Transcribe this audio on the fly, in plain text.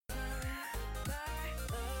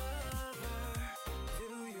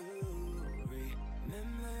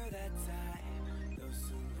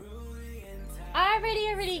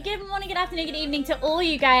Alrighty. Good morning, good afternoon, good evening to all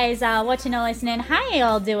you guys watching and listening. How you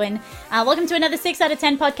all doing? Welcome to another 6 out of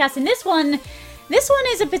 10 podcast. And this one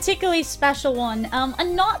is a particularly special one.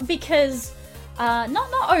 And not because, not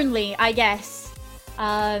only, I guess,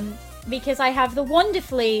 because I have the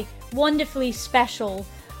wonderfully special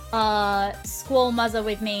Squall Muzzer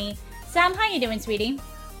with me. Sam, how you doing, sweetie?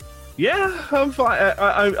 Yeah, I'm fine.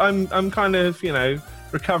 I'm kind of,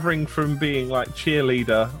 recovering from being like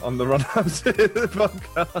cheerleader on the run-up to the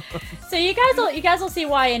podcast. So you guys will see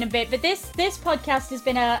why in a bit. But this podcast has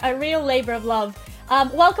been a real labor of love.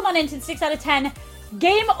 Welcome on into the 6 out of 10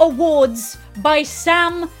 Game Awards by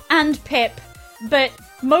Sam and Pip, but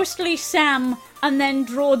mostly Sam and then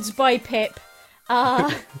Droids by Pip.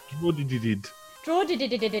 Drawdididid.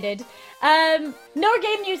 No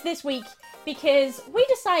game news this week because we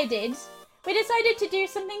decided to do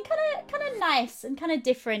something kind of nice and kind of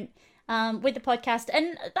different with the podcast,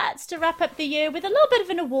 and that's to wrap up the year with a little bit of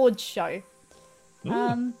an awards show.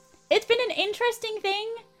 It's been an interesting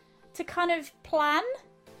thing to kind of plan.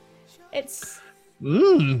 It's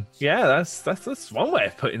yeah, that's one way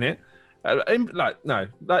of putting it.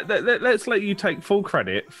 Let's let you take full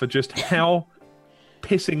credit for just how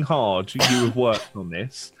pissing hard you have worked on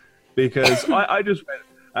this, because I just went,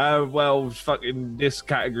 fucking this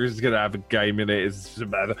category is gonna have a game in it. It's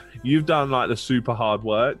matter. You've done like the super hard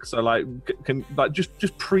work, so can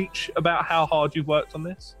just preach about how hard you've worked on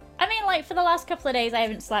this. I mean, for the last couple of days, I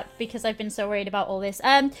haven't slept because I've been so worried about all this.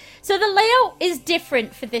 So the layout is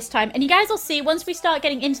different for this time, and you guys will see once we start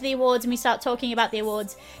getting into the awards and we start talking about the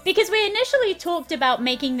awards, because we initially talked about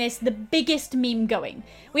making this the biggest meme going.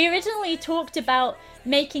 We originally talked about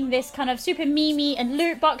making this kind of super memey and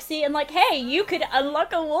loot boxy, and hey, you could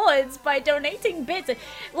unlock awards by donating bits.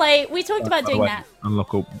 We talked about doing that.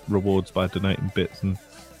 Unlock rewards by donating bits and.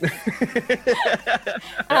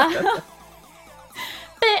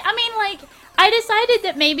 But I mean, I decided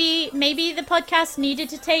that maybe the podcast needed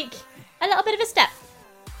to take a little bit of a step.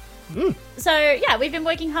 So yeah, we've been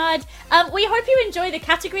working hard. We hope you enjoy the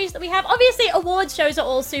categories that we have. Obviously, award shows are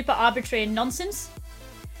all super arbitrary and nonsense.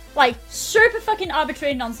 Super fucking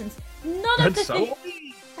arbitrary and nonsense. None of the things. So are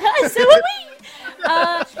we.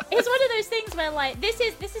 It's one of those things where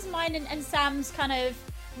this is mine and Sam's kind of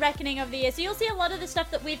reckoning of the year. So you'll see a lot of the stuff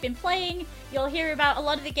that we've been playing. You'll hear about a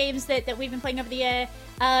lot of the games that we've been playing over the year.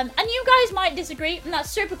 And you guys might disagree, and that's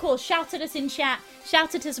super cool. Shout at us in chat.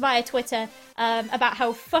 Shout at us via Twitter about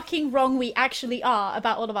how fucking wrong we actually are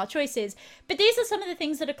about all of our choices. But these are some of the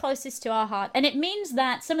things that are closest to our heart, and it means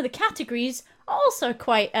that some of the categories are also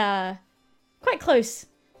quite close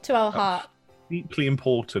to our heart. Deeply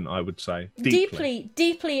important, I would say.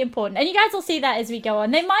 Deeply important. And you guys will see that as we go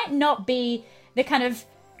on. They might not be the kind of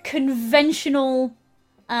conventional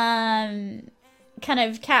kind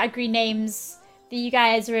of category names that you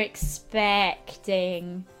guys were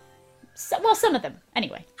expecting. Some of them,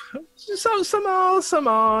 anyway. Some are, some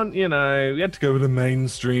aren't. We had to go with the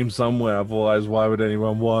mainstream somewhere, otherwise why would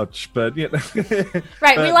anyone watch? But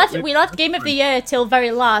right, we left Game of the Year till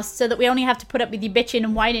very last, so that we only have to put up with you bitching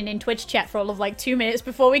and whining in Twitch chat for all of 2 minutes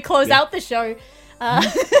before we close out the show.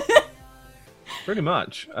 Pretty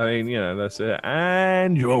much. I mean, that's it.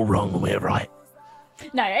 And you're all wrong, we're right.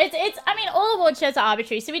 No, it's. I mean, all award shows are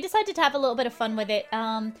arbitrary, so we decided to have a little bit of fun with it.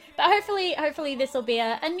 But hopefully this will be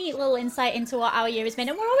a neat little insight into what our year has been,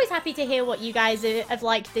 and we're always happy to hear what you guys have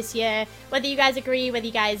liked this year. Whether you guys agree, whether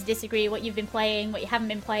you guys disagree, what you've been playing, what you haven't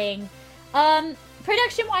been playing.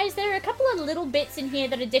 Production-wise, there are a couple of little bits in here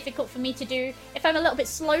that are difficult for me to do. If I'm a little bit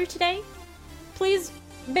slow today, please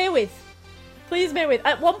bear with.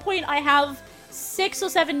 At one point, I have 6 or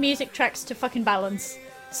 7 music tracks to fucking balance.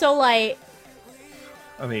 So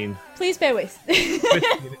I mean, please bear with.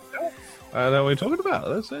 I know what you're talking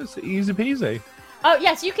about. That's easy peasy. Oh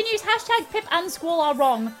yes, you can use hashtag Pip and Squall are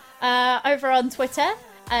wrong over on Twitter.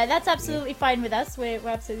 That's absolutely fine with us. We're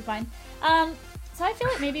absolutely fine. So I feel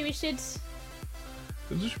like maybe we should.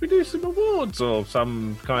 Should we do some awards or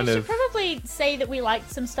some kind of? We should probably say that we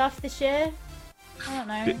liked some stuff this year. I don't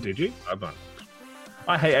know. Did you?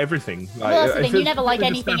 I hate everything. Well, that's the thing. You never like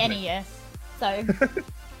anything any year, so.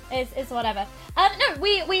 It's whatever. No,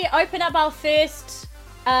 we open up our first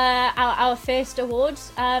award,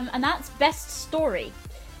 and that's Best Story.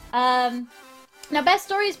 Now, Best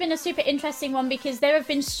Story has been a super interesting one because there have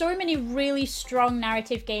been so many really strong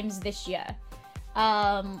narrative games this year.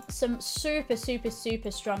 Some super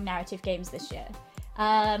strong narrative games this year.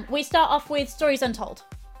 We start off with Stories Untold,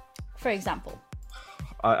 for example.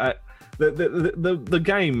 The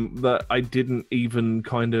game that I didn't even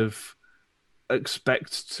kind of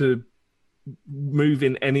expect to move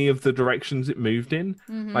in any of the directions it moved in.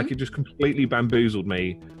 Mm-hmm. Like, it just completely bamboozled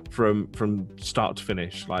me from start to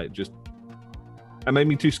finish. Like, just it made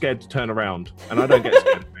me too scared to turn around, and I don't get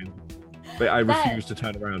scared. But I refuse to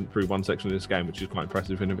turn around through one section of this game, which is quite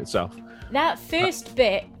impressive in of itself. That first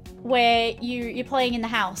bit where you're playing in the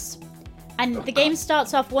house, and the game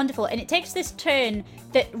starts off wonderful, and it takes this turn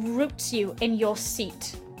that roots you in your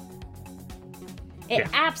seat. It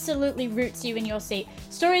absolutely roots you in your seat.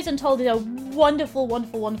 Stories Untold is a wonderful,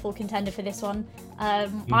 wonderful, wonderful contender for this one.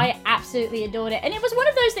 I absolutely adored it. And it was one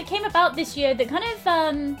of those that came about this year that kind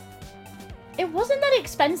of, it wasn't that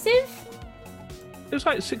expensive. It was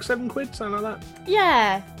like £6-7, something like that.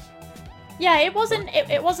 Yeah. Yeah, it wasn't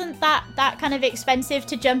that kind of expensive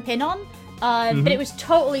to jump in on. But it was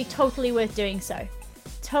totally worth doing so.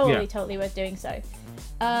 Totally worth doing so.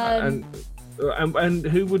 And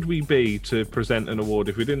who would we be to present an award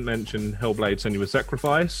if we didn't mention Hellblade: Senua's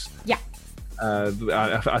Sacrifice? Yeah.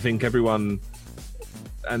 I think everyone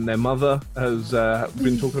and their mother has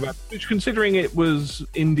been talking about, which, considering it was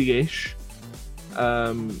indie-ish,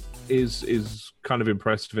 is kind of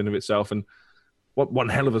impressive in of itself. And what one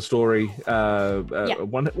hell of a story!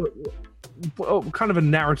 One kind of a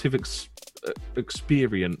narrative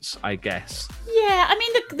experience, I guess. Yeah, I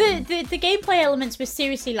mean, the gameplay elements were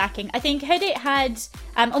seriously lacking. I think had it had,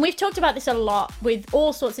 and we've talked about this a lot with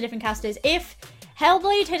all sorts of different casters, if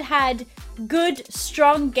Hellblade had good,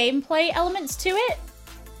 strong gameplay elements to it,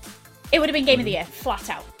 it would have been Game of the Year, flat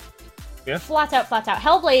out. Yeah. Flat out.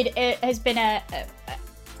 Hellblade has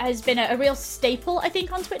been a real staple, I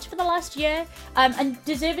think, on Twitch for the last year, and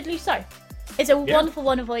deservedly so. It's a wonderful,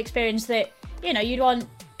 wonderful experience that, you'd want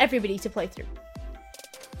everybody to play through.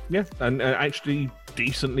 Yeah, and actually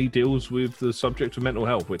decently deals with the subject of mental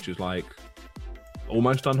health, which is like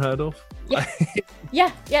almost unheard of.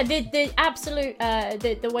 Yeah. The absolute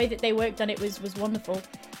the way that they worked on it was wonderful.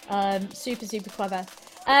 Super clever.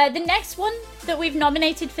 The next one that we've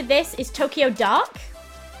nominated for this is Tokyo Dark.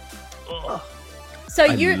 Ugh. So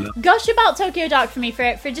gush about Tokyo Dark for me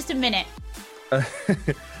for just a minute.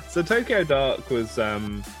 So Tokyo Dark was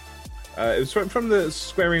it was from the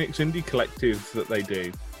Square Enix Indie Collective that they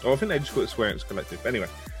do. Oh, I think they just call it Square Enix Collective. Anyway,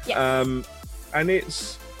 and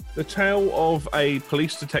it's the tale of a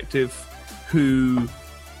police detective who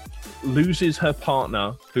loses her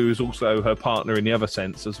partner, who is also her partner in the other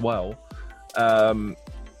sense as well,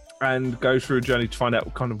 and goes through a journey to find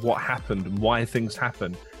out kind of what happened and why things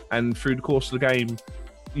happen. And through the course of the game,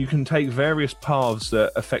 you can take various paths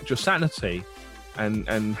that affect your sanity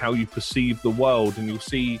and how you perceive the world, and you'll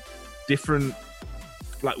see different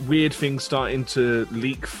like weird things starting to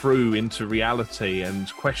leak through into reality,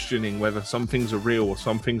 and questioning whether some things are real or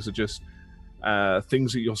some things are just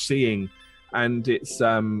things that you're seeing. And it's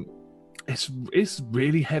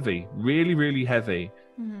really heavy, really heavy,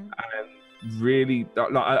 and really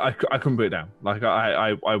like I couldn't put it down. Like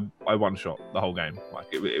I one shot the whole game. Like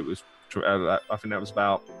it was I think that was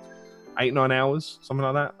about 8-9 hours, something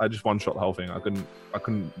like that. I just one shot the whole thing. I couldn't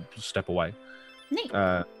step away. Neat.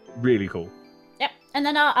 Really cool. Yep. And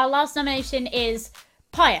then our last nomination is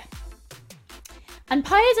Pyre. And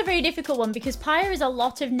Pyre is a very difficult one because Pyre is a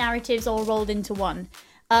lot of narratives all rolled into one,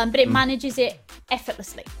 but it manages it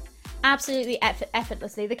effortlessly. Absolutely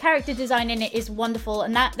effortlessly. The character design in it is wonderful,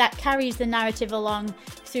 and that carries the narrative along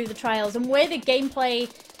through the trials. And where the gameplay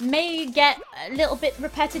may get a little bit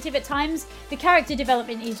repetitive at times, the character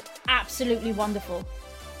development is absolutely wonderful.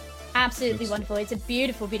 Absolutely wonderful. It's a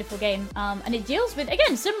beautiful game, and it deals with,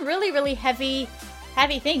 again, some really heavy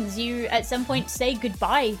things. You at some point say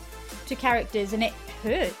goodbye to characters, and it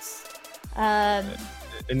hurts. And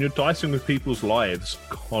you're dicing with people's lives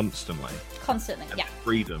constantly. Yeah.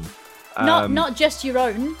 Freedom. Not just your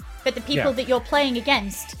own, but the people that you're playing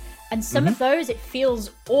against. And some of those, it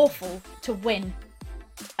feels awful to win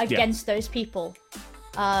against those people.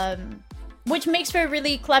 Which makes for a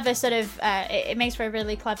really clever sort of, it makes for a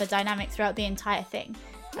really clever dynamic throughout the entire thing.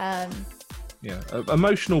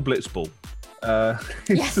 Emotional blitzball.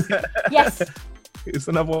 Yes. It's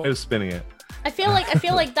another way of spinning it. I feel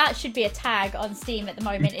like that should be a tag on Steam at the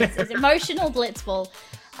moment. It's emotional blitzball.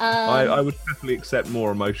 I would definitely accept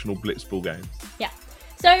more emotional blitzball games. Yeah.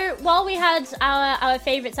 So while we had our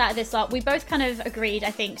favourites out of this lot, we both kind of agreed, I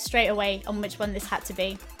think, straight away on which one this had to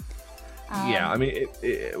be. I mean,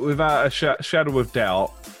 it, without a shadow of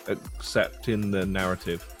doubt, except in the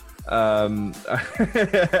narrative. I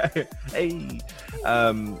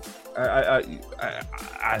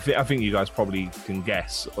think you guys probably can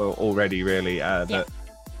guess already, really, that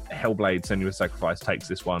Hellblade: Senua's Sacrifice takes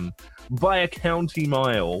this one by a county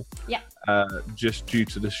mile. Yeah. Just due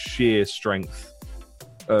to the sheer strength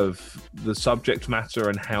of the subject matter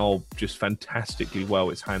and how just fantastically well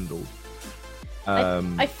it's handled.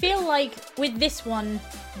 I feel like with this one,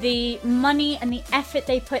 the money and the effort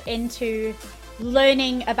they put into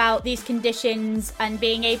learning about these conditions and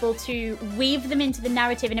being able to weave them into the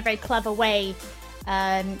narrative in a very clever way,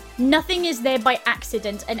 nothing is there by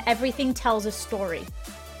accident, and everything tells a story.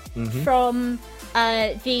 From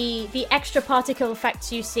the extra particle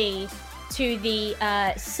effects you see, to the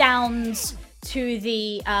sounds, to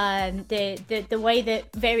the way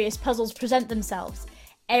that various puzzles present themselves.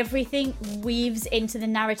 Everything weaves into the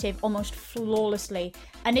narrative almost flawlessly,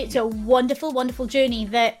 and it's a wonderful, wonderful journey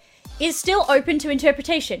that is still open to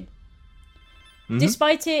interpretation,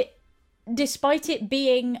 despite it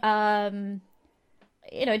being,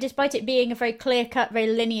 despite it being a very clear-cut, very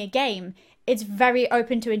linear game. It's very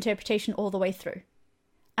open to interpretation all the way through,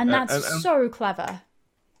 and that's so clever.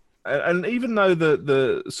 And even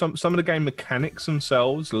though some of the game mechanics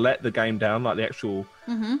themselves let the game down, like the actual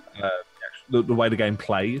the way the game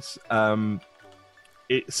plays,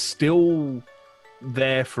 it's still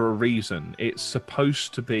there for a reason. It's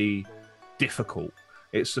supposed to be difficult.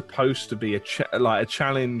 It's supposed to be a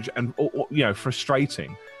challenge and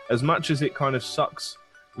frustrating. As much as it kind of sucks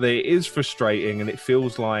that it is frustrating and it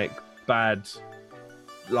feels like bad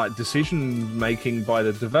decision making by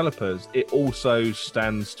the developers, it also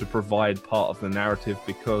stands to provide part of the narrative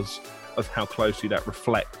because of how closely that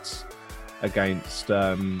reflects against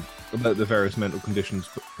the various mental conditions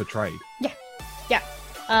portrayed. Yeah.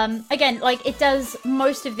 Again, it does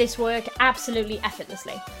most of this work absolutely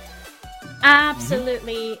effortlessly.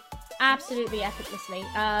 Absolutely effortlessly.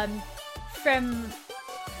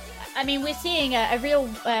 We're seeing a real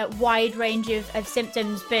wide range of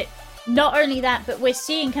symptoms, but not only that, but we're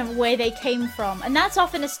seeing kind of where they came from, and that's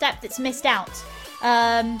often a step that's missed out.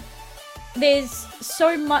 There's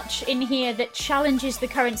so much in here that challenges the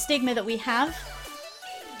current stigma that we have.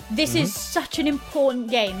 This is such an important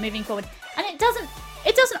game moving forward, and it doesn't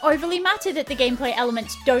overly matter that the gameplay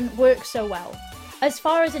elements don't work so well. As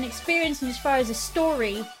far as an experience and as far as a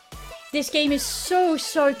story, this game is so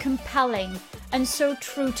compelling and so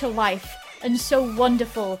true to life and so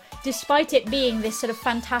wonderful, despite it being this sort of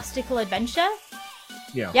fantastical adventure.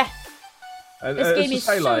 Yeah. This game is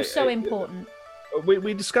so important.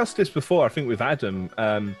 We discussed this before, I think, with Adam,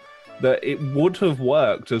 that it would have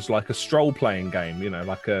worked as a stroll playing game,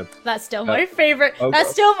 That's still my favorite. That's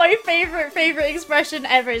still my favorite expression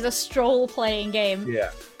ever, is a stroll playing game. Yeah.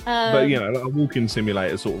 But a walking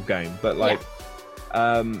simulator sort of game. But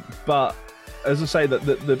but as I say, that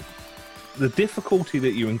the difficulty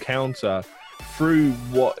that you encounter through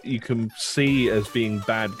what you can see as being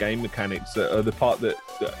bad game mechanics that are the part that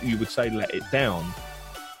you would say let it down,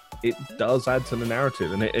 it does add to the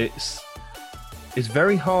narrative, and it's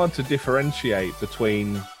very hard to differentiate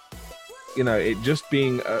between it just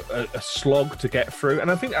being a slog to get through, and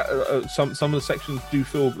I think some of the sections do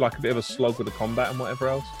feel like a bit of a slog with the combat and whatever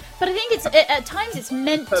else, but I think at times it's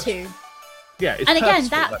meant to. Yeah, and again,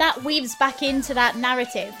 that weaves back into that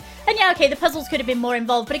narrative. And the puzzles could have been more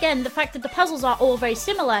involved, but again, the fact that the puzzles are all very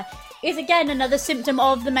similar is again another symptom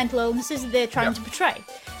of the mental illnesses that they're trying to portray.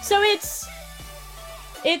 So it's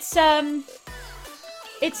a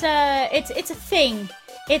thing.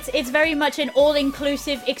 It's very much an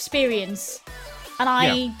all-inclusive experience, and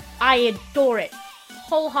I adore it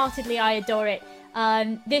wholeheartedly. I adore it.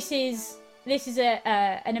 This is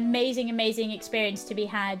an amazing experience to be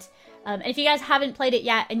had. And if you guys haven't played it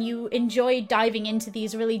yet and you enjoy diving into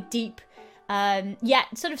these really deep, yet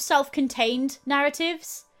sort of self-contained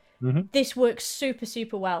narratives, this works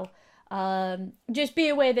super well. Just be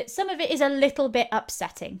aware that some of it is a little bit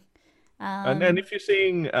upsetting. And if you're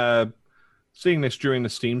seeing this during the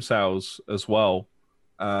Steam sales as well,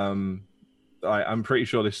 I'm pretty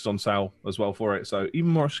sure this is on sale as well for it. So even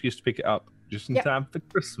more excuse to pick it up just in time for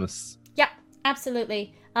Christmas. Yeah,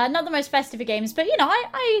 absolutely. Not the most festive of games, but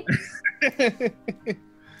I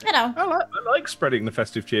I like spreading the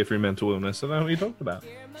festive cheer through mental illness. I know what you're talking about.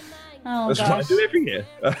 Oh, that's what I do every year.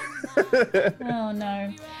 Oh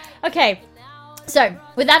no. Okay, so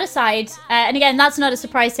with that aside, and again, that's not a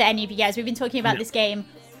surprise to any of you guys. We've been talking about this game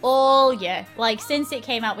all year. Since it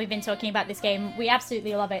came out, we've been talking about this game. We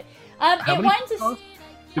absolutely love it. Did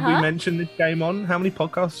we mention this game on? How many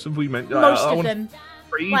podcasts have we mentioned? Most of them.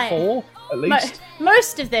 3, 4 at least.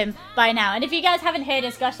 Most of them by now. And if you guys haven't heard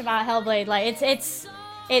us gush about Hellblade,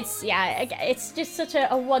 it's just such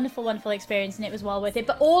a wonderful experience, and it was well worth it.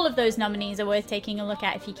 But all of those nominees are worth taking a look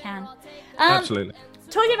at if you can. Absolutely.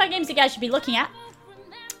 Talking about games you guys should be looking at,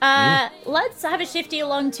 let's have a shifty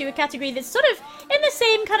along to a category that's sort of in the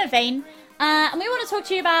same kind of vein. And we want to talk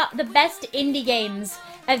to you about the best indie games.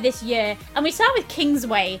 of this year. And we start with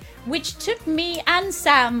Kingsway, which took me and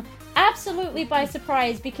Sam absolutely by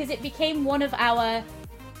surprise because it became one of our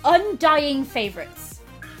undying favorites.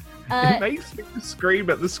 It makes me scream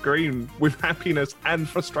at the screen with happiness and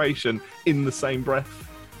frustration in the same breath.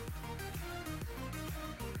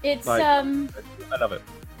 It's like, I love it.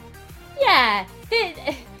 Yeah,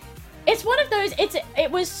 it's one of those.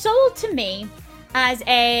 It was sold to me as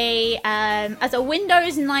a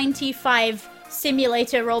Windows 95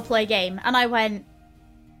 simulator roleplay game, and I went,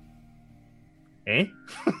 eh?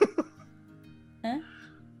 huh? And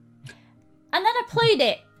then I played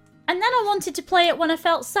it. And then I wanted to play it when I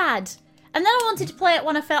felt sad. And then I wanted to play it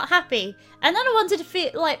when I felt happy. And then I wanted to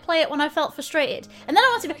play it when I felt frustrated. And then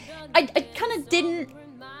I kind of didn't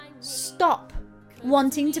stop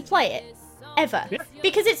wanting to play it. Ever. Yeah.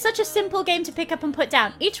 Because it's such a simple game to pick up and put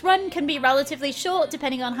down. Each run can be relatively short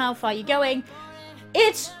depending on how far you're going.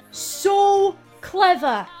 It's so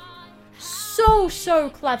clever. So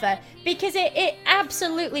clever. Because it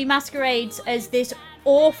absolutely masquerades as this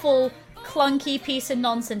awful, clunky piece of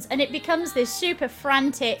nonsense, and it becomes this super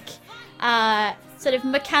frantic sort of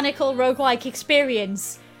mechanical roguelike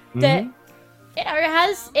experience that it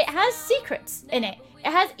has secrets in it.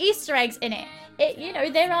 It has Easter eggs in it.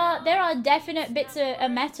 There are definite bits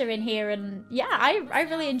of meta in here, and yeah, I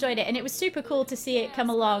really enjoyed it, and it was super cool to see it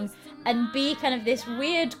come along and be kind of this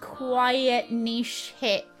weird, quiet, niche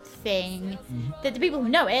hit thing that the people who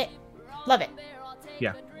know it love it.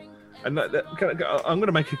 Yeah. And I'm going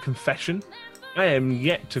to make a confession. I am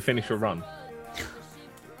yet to finish a run.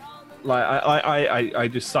 Like I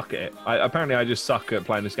just suck at it. Apparently, I just suck at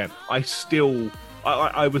playing this game. I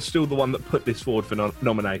was still the one that put this forward for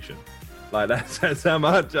nomination. Like that's how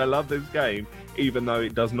much I love this game, even though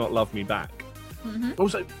it does not love me back.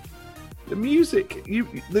 Also, the music,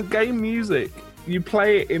 the game music, you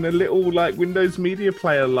play it in a little like Windows Media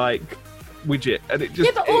Player like widget, and it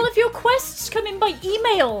just but all of your quests come in by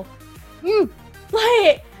email.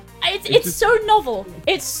 Like it's so novel.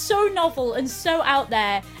 It's so novel and so out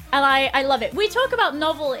there, and I love it. We talk about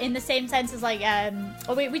novel in the same sense as like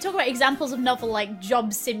we talk about examples of novel like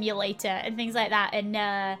Job Simulator and things like that, and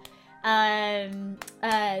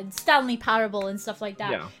Stanley Parable and stuff like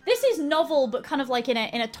that. Yeah. This is novel, but kind of like in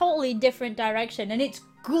a totally different direction, and it's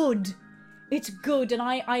good. It's good, and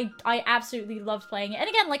I absolutely loved playing it. And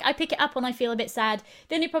again, like I pick it up when I feel a bit sad.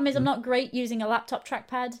 The only problem is I'm not great using a laptop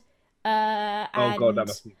trackpad. Oh god, that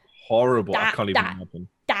must be horrible. I can't even imagine.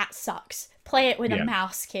 That sucks. Play it with a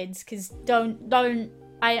mouse, kids, because don't.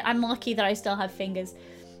 I'm lucky that I still have fingers.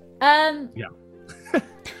 Yeah.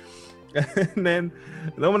 And then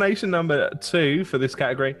nomination number 2 for this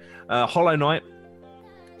category, Hollow Knight,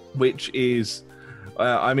 which is,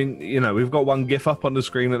 we've got one GIF up on the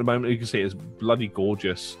screen at the moment. You can see it's bloody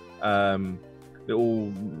gorgeous.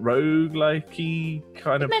 Little roguelike-y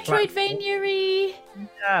kind of Metroidvania-y.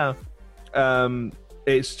 Yeah.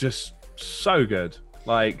 It's just so good.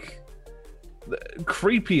 Like,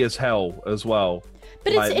 creepy as hell as well.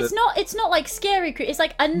 But it's not like scary creepy. It's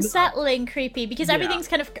like unsettling creepy, because everything's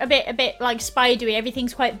kind of a bit like spidery.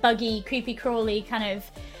 Everything's quite buggy, creepy crawly kind of.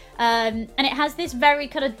 And it has this very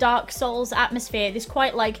kind of Dark Souls atmosphere. This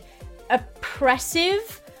quite like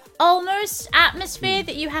oppressive almost atmosphere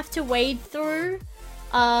that you have to wade through.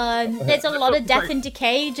 There's a lot of death and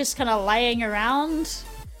decay just kind of laying around.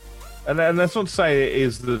 And that's not to say it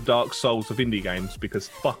is the Dark Souls of indie games, because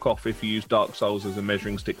fuck off if you use Dark Souls as a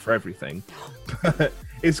measuring stick for everything. But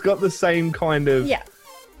it's got the same kind of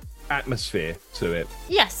atmosphere to it.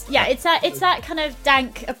 Yes, yeah, it's that kind of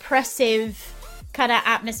dank, oppressive kind of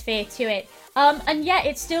atmosphere to it. And yeah,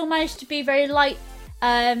 it still managed to be very light.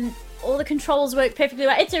 All the controls work perfectly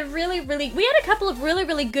well. It's a we had a couple of really,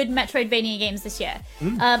 really good Metroidvania games this year.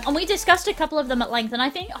 And we discussed a couple of them at length, and I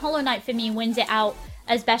think Hollow Knight for me wins it out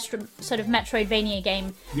as best sort of Metroidvania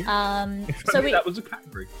game. That was a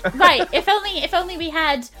category. Right, if only we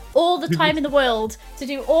had all the time in the world to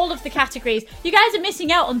do all of the categories. You guys are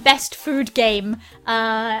missing out on best food game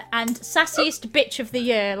and sassiest bitch of the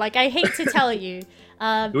year. Like, I hate to tell you.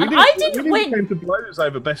 I didn't win. We came to blows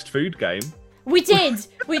over best food game. We did,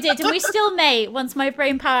 and we still may once my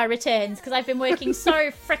brain power returns, because I've been working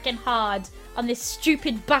so freaking hard on this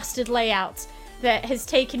stupid bastard layout that has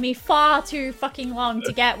taken me far too fucking long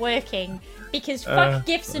to get working, because fuck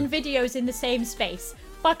GIFs and videos in the same space.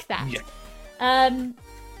 Fuck that. Yeah.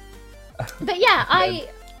 But yeah,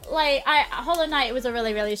 Hollow Knight was a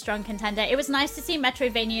really, really strong contender. It was nice to see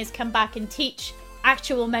Metroidvanias come back and teach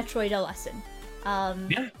actual Metroid a lesson.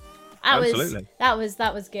 Absolutely. That was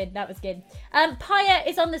good. Pyre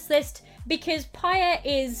is on this list because Pyre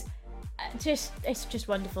is it's just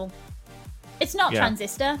wonderful. It's not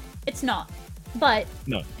Transistor. It's not. But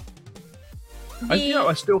no.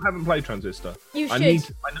 I still haven't played Transistor. You should.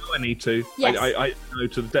 I know I need to. Yes. I know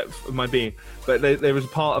to the depth of my being. But there is a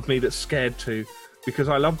part of me that's scared to, because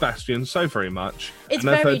I love Bastion so very much. It's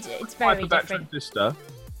very different. Transistor,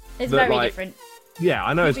 it's very different. Yeah,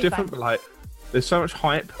 I know it's different, but like, there's so much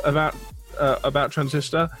hype about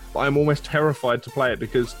Transistor, but I'm almost terrified to play it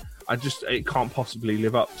because it can't possibly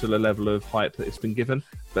live up to the level of hype that it's been given.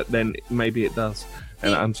 But then maybe it does,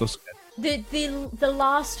 and I'm so scared. The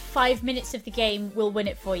last 5 minutes of the game will win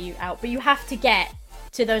it for you out, but you have to get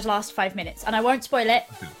to those last 5 minutes, and I won't spoil it.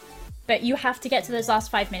 But you have to get to those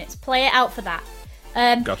last 5 minutes. Play it out for that.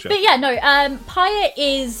 Gotcha. But yeah, no. Pyre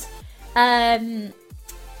is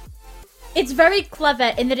it's very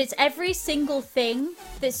clever in that it's every single thing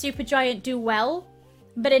that Supergiant do well,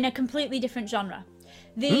 but in a completely different genre.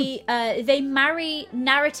 They marry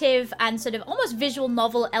narrative and sort of almost visual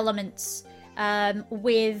novel elements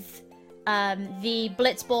with the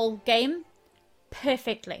Blitzball game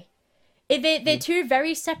perfectly. They're two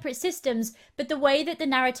very separate systems, but the way that the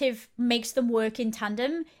narrative makes them work in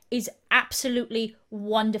tandem is absolutely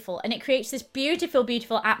wonderful, and it creates this beautiful,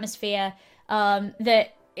 beautiful atmosphere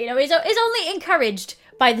that is only encouraged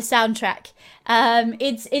by the soundtrack.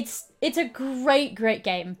 It's a great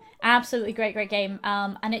game, absolutely great game,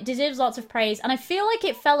 and it deserves lots of praise. And I feel like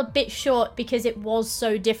it fell a bit short because it was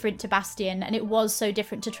so different to Bastion and it was so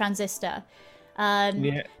different to Transistor.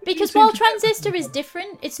 Because while Transistor is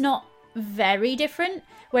different, it's not very different,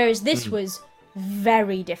 whereas this was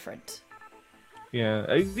very different. Yeah,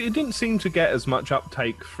 it didn't seem to get as much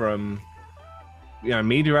uptake from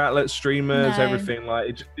media outlets, streamers, everything. Like,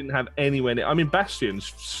 it just didn't have anywhere near. I mean,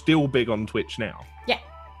 Bastion's still big on Twitch now. Yeah.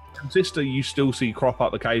 Transistor you still see crop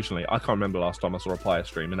up occasionally. I can't remember last time I saw a player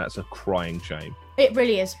stream, and that's a crying shame. It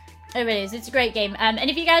really is. It really is. It's a great game. And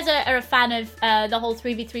if you guys are a fan of the whole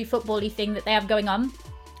 3v3 football-y thing that they have going on,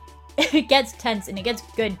 it gets tense and it gets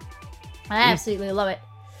good. I absolutely love it.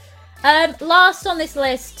 Last on this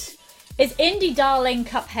list is indie darling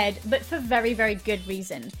Cuphead, but for very, very good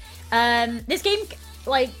reason. This game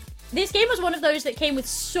was one of those that came with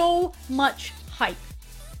so much hype.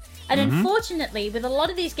 And unfortunately, with a lot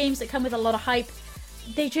of these games that come with a lot of hype,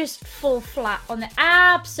 they just fall flat on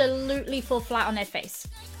absolutely fall flat on their face.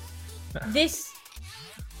 This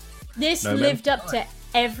lived up to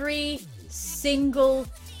every single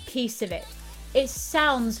piece of it. It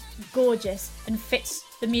sounds gorgeous and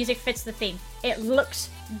the music fits the theme. It looks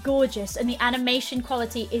gorgeous and the animation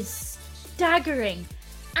quality is staggering.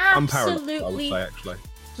 Absolutely. I would say, actually.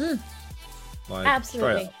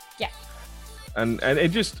 Absolutely. Yeah. And it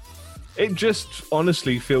just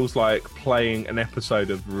honestly feels like playing an episode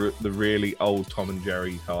of the really old Tom and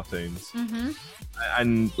Jerry cartoons.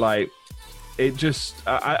 And like, it just,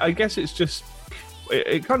 I guess it's just,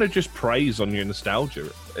 it kind of just preys on your nostalgia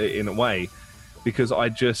in a way, because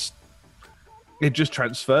it just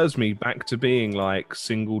transfers me back to being like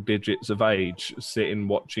single digits of age, sitting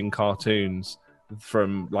watching cartoons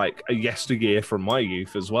from like a yesteryear from my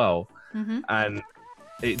youth as well. And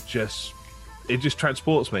it just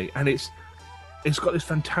transports me, and it's got this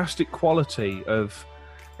fantastic quality of,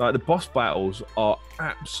 like, the boss battles are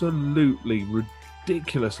absolutely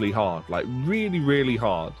ridiculously hard, like really, really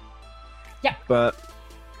hard. Yeah. But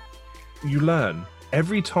you learn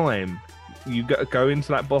every time you go into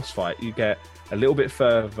that boss fight. You get a little bit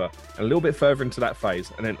further, a little bit further into that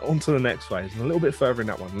phase, and then onto the next phase, and a little bit further in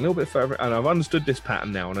that one, a little bit further, and I've understood this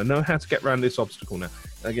pattern now, and I know how to get around this obstacle now.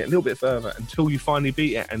 And I get a little bit further until you finally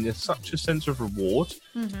beat it, and there's such a sense of reward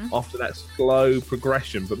after that slow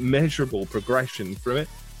progression, but measurable progression through it.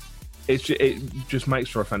 It just makes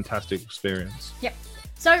for a fantastic experience. Yep.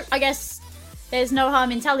 So I guess there's no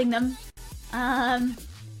harm in telling them.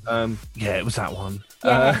 Yeah, it was that one.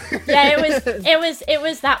 It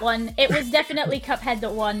was that one. It was definitely Cuphead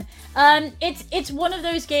that won. It's one of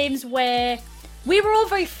those games where we were all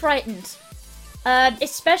very frightened,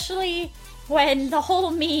 especially when the whole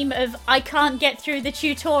meme of "I can't get through the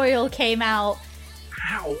tutorial" came out.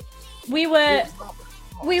 How? We were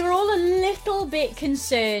all a little bit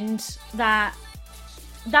concerned that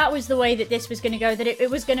was the way that this was going to go, that it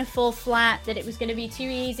was going to fall flat, that it was going to be too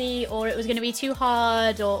easy, or it was going to be too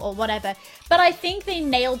hard, or whatever. But I think they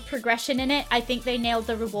nailed progression in it. I think they nailed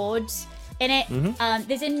the rewards in it.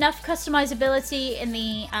 There's enough customizability in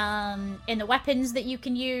the weapons that you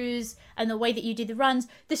can use and the way that you do the runs.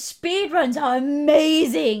 The speed runs are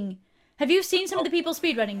amazing. Have you seen some of the people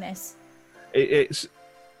speedrunning this?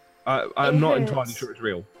 I'm not entirely sure it's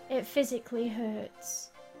real. It physically hurts.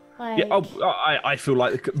 Yeah, I feel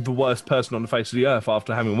like the worst person on the face of the earth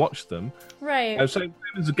after having watched them. Right. So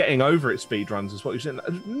getting over it speedruns is what you're saying.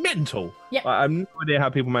 Mental. Yep. I have no idea how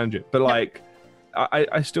people manage it, but like,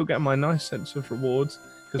 I still get my nice sense of rewards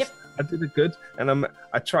because I did it good, and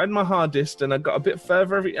I tried my hardest, and I got a bit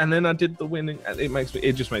further and then I did the winning, and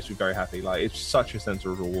it just makes me very happy. Like, it's such a sense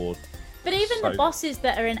of reward. But even the bosses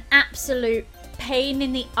that are an absolute pain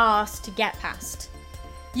in the arse to get past,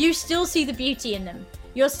 you still see the beauty in them.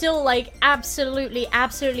 You're still like absolutely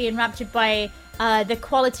enraptured by the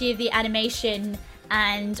quality of the animation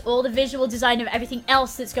and all the visual design of everything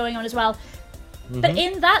else that's going on as well. But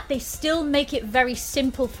in that, they still make it very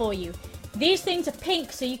simple for you. These things are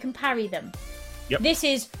pink, so you can parry them. Yep. This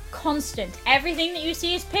is constant. Everything that you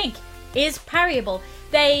see is pink, is parryable.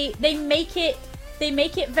 They make it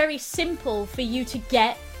very simple for you to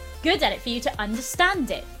get good at it, for you to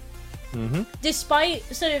understand it. Despite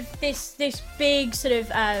sort of this big sort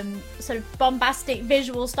of bombastic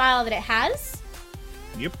visual style that it has,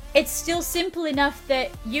 it's still simple enough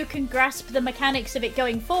that you can grasp the mechanics of it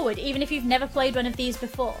going forward, even if you've never played one of these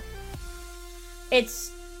before.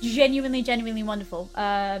 It's genuinely wonderful.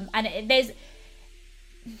 I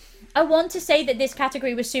want to say that this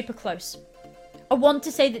category was super close. I want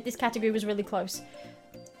to say that this category was really close,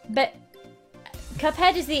 but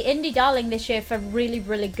Cuphead is the indie darling this year for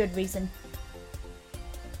really good reason.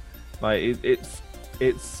 Like,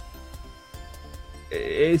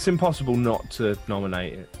 it's impossible not to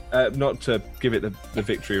nominate it, not to give it the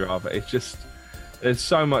victory, rather. It's just, there's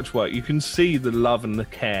so much work. You can see the love and the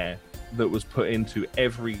care that was put into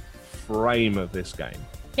every frame of this game.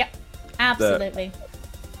 Yep, absolutely.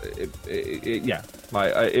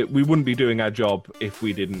 We wouldn't be doing our job if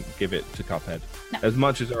we didn't give it to Cuphead. No. As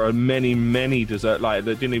much as there are many that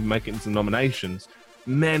didn't even make it into nominations,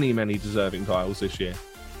 many deserving titles this year.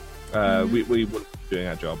 We wouldn't be doing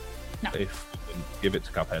our job if we didn't give it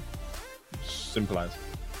to Cuphead. Simple as.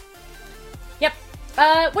 Yep.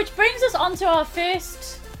 Which brings us on to our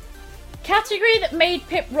first category that made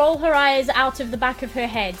Pip roll her eyes out of the back of her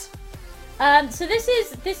head. So this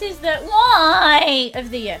is the why of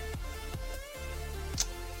the year.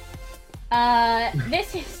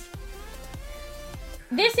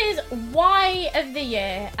 This is why of the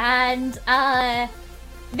year, and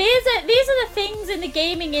these are the things in the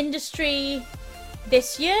gaming industry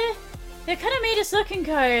this year that kind of made us look and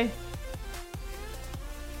go,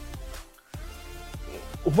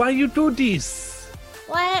 why you do this?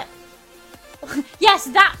 What? Yes,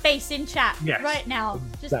 that face in chat right now.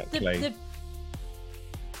 Exactly. Just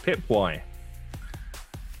Pip, why?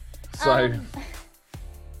 So,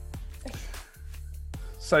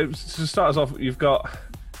 so to start us off, you've got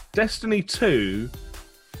Destiny 2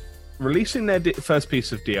 releasing their first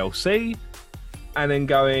piece of DLC, and then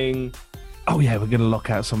going, oh yeah, we're going to lock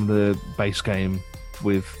out some of the base game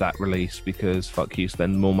with that release because fuck you,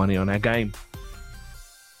 spend more money on our game.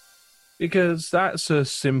 Because that's a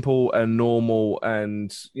simple and normal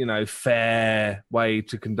and, fair way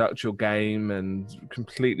to conduct your game and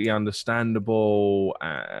completely understandable,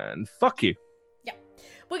 and fuck you. Yeah.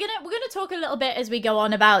 We're gonna talk a little bit as we go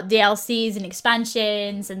on about DLCs and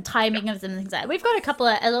expansions and timing of them and things like that. We've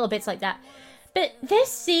got a little bits like that. But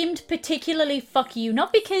this seemed particularly fuck you,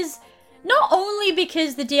 not only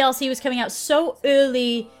because the DLC was coming out so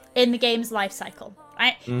early in the game's life cycle.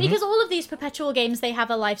 Right? Because all of these perpetual games, they have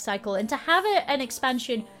a life cycle, and to have an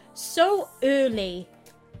expansion so early,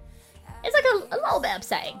 it's like a little bit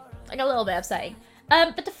upsetting. But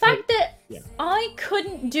the fact that I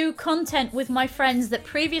couldn't do content with my friends that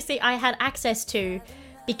previously I had access to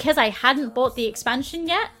because I hadn't bought the expansion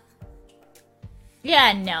yet.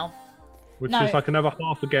 Yeah, no. Which is like another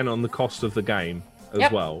half again on the cost of the game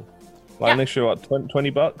as well. Like an issue, what,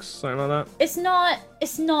 $20, something like that? It's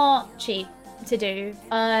not cheap to do.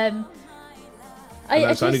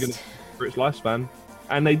 It's only going to for its lifespan,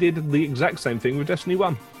 and they did the exact same thing with Destiny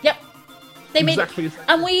 1. Yep, they exactly made,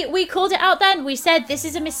 and we called it out then. We said this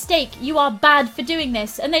is a mistake. You are bad for doing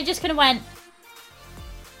this, and they just kind of went,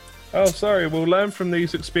 "Oh, sorry. We'll learn from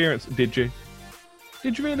these experiences." Did you?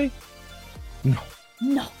 Did you really? No.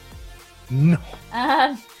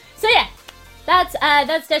 So yeah,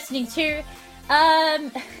 that's Destiny 2.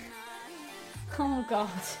 Oh god.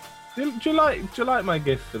 Do you like my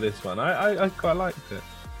gift for this one? I quite liked it.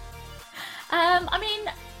 I mean,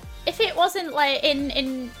 if it wasn't like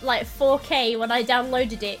in like 4K when I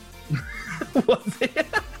downloaded it, Was it?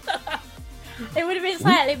 It would have been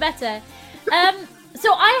slightly better.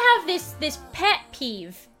 So I have this pet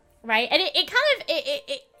peeve right? And it kind of,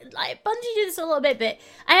 like, Bungie do this a little bit, but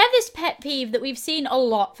I have this pet peeve that we've seen a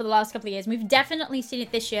lot for the last couple of years, and we've definitely seen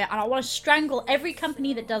it this year, and I want to strangle every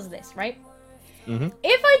company that does this, right? Mm-hmm.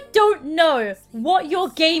 If I don't know what your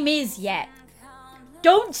game is yet,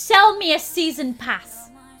 don't sell me a season pass.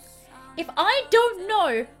 If I don't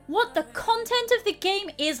know what the content of the game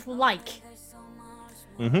is like,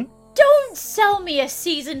 don't sell me a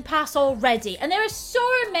season pass already. And there are so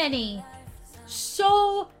many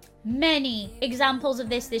examples of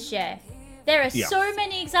this year. There are so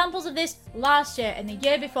many examples of this last year and the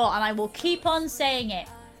year before, and I will keep on saying it.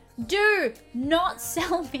 Do not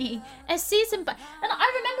sell me a season pass. And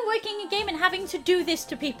I remember working in a game and having to do this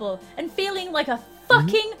to people and feeling like a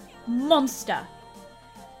fucking monster.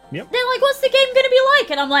 Yep. They're like, what's the game going to be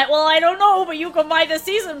like? And I'm like, well, I don't know, but you can buy the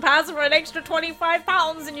season pass for an extra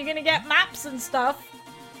 £25 and you're going to get maps and stuff.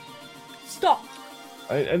 Stop.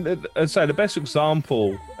 And so the best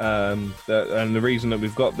example, and the reason that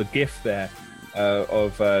we've got the GIF there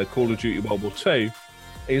of Call of Duty World War II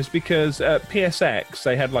is because at PSX,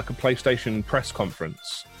 they had like a PlayStation press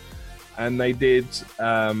conference. And they did,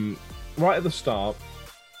 right at the start,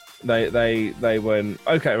 they went,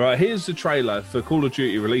 okay, right, here's the trailer for Call of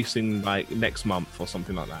Duty releasing like next month or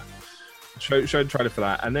something like that. Showed the trailer for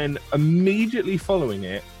that, and then immediately following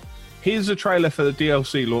it, here's the trailer for the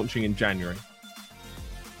DLC launching in January.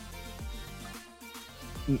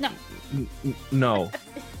 No. No.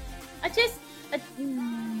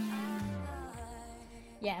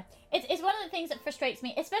 Yeah. It's one of the things that frustrates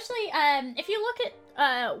me, especially if you look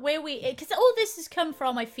at where because all this has come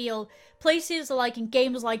from, I feel, places like in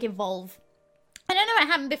games like Evolve. I don't know what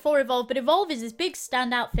happened before Evolve, but Evolve is this big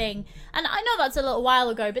standout thing, and I know that's a little while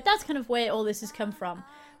ago, but that's kind of where all this has come from.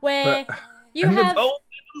 Where you have... Evolve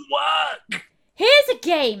didn't work! Here's a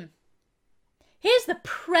game. Here's the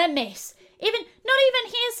premise. Not even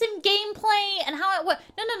here's some gameplay and how it works.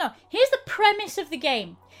 No. Here's the premise of the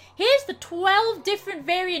game. Here's the 12 different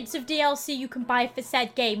variants of DLC you can buy for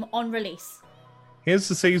said game on release. Here's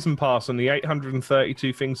the season pass and the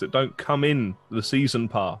 832 things that don't come in the season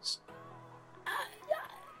pass.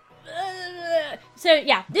 So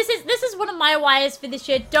yeah, this is one of my wires for this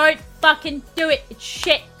year. Don't fucking do it. It's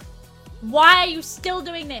shit. Why are you still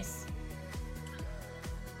doing this?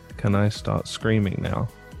 Can I start screaming now?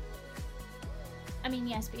 I mean,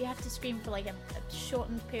 yes, but you have to scream for like a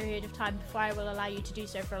shortened period of time before I will allow you to do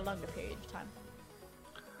so for a longer period of time.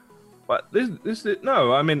 But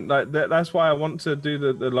no, I mean, like that's why I want to do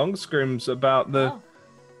the long scrims about the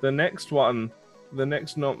next one,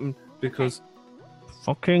 because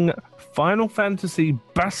fucking Final Fantasy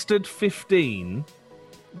Bastard 15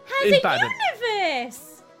 has is a bad.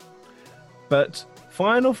 Universe. But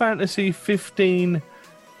Final Fantasy 15,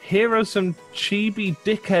 here are some chibi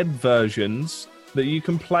dickhead versions that you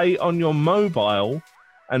can play on your mobile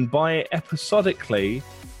and buy it episodically,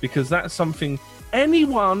 because that's something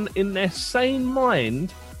anyone in their sane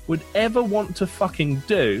mind would ever want to fucking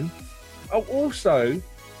do. Oh, also,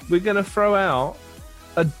 we're going to throw out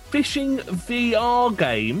a fishing VR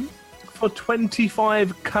game for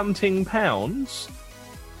 £25,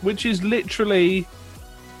 which is literally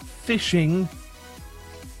fishing.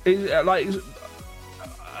 Like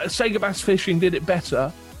Sega Bass Fishing did it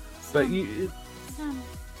better, but you... Sam,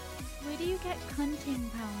 where do you get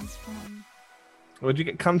cunting pounds from? Where do you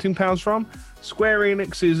get cunting pounds from? Square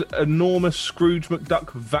Enix's enormous Scrooge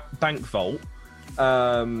McDuck bank vault,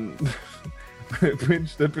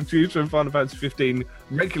 which the producer of Final Fantasy 15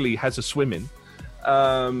 regularly has a swim in.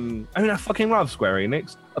 I mean, I fucking love Square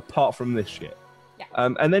Enix, apart from this shit. Yeah.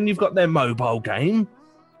 And then you've got their mobile game.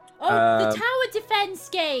 Oh, the tower defense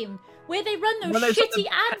game, where they run those shitty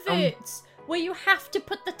adverts, where you have to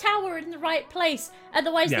put the tower in the right place,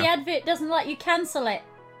 otherwise the advert doesn't let you cancel it.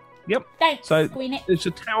 Yep. Thanks, so Squeenix. It's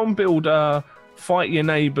a town builder, fight your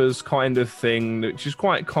neighbours kind of thing, which is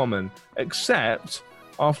quite common. Except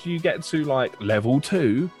after you get to like level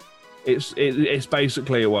 2, it's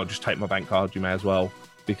basically, well, just take my bank card, you may as well,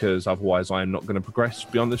 because otherwise I am not going to progress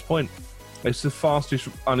beyond this point. It's the fastest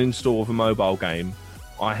uninstall of a mobile game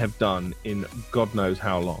I have done in God knows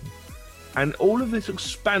how long. And all of this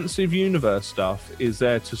expansive universe stuff is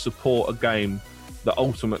there to support a game that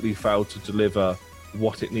ultimately failed to deliver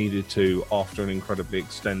what it needed to after an incredibly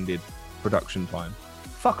extended production time.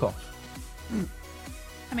 Fuck off.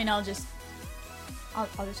 I mean, I'll just go.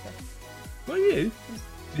 Not you.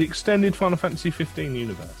 The extended Final Fantasy 15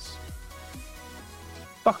 universe.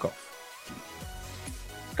 Fuck off.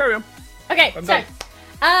 Carry on. Okay, I'm so done.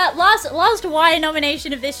 last Y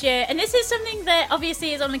nomination of this year, and this is something that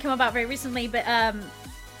obviously has only come about very recently, but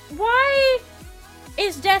why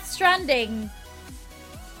is Death Stranding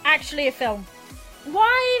actually a film?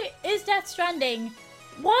 Why is Death Stranding...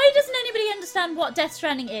 Why doesn't anybody understand what Death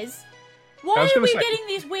Stranding is? Why are we getting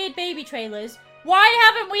these weird baby trailers? Why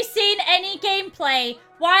haven't we seen any gameplay?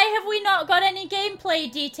 Why have we not got any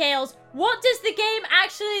gameplay details? What does the game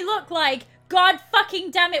actually look like? God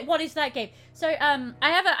fucking damn it, what is that game? So, I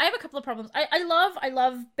have a couple of problems. I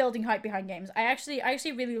love building hype behind games. I actually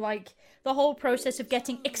really like the whole process of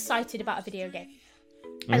getting excited about a video game.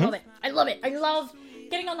 I love it. I love it. I love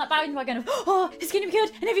getting on that bandwagon of, oh, it's gonna be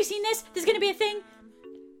good, and have you seen this? There's gonna be a thing.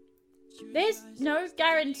 There's no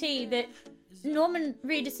guarantee that Norman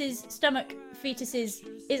Reedus's stomach fetuses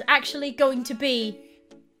is actually going to be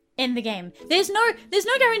in the game. There's no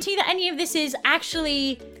guarantee that any of this is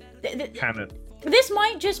actually canon. This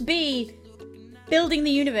might just be building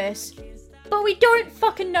the universe, but we don't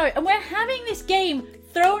fucking know, and we're having this game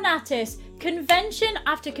thrown at us convention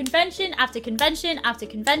after convention after convention after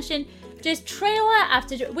convention. Just trailer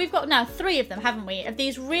after... We've got now 3 of them, haven't we? Of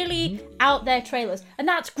these really out there trailers. And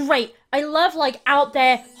that's great. I love, like, out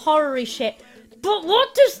there horror-y shit. But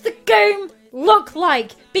what does the game look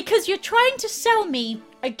like? Because you're trying to sell me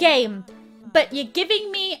a game, but you're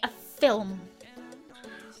giving me a film.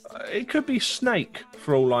 It could be Snake,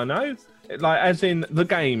 for all I know. Like, as in the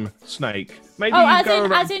game Snake. Maybe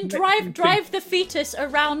as in drive the fetus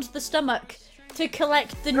around the stomach to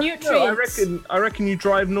collect the nutrients. No, I reckon you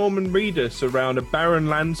drive Norman Reedus around a barren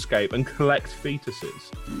landscape and collect fetuses.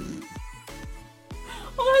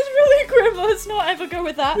 Oh, that's really grim. Let's not ever go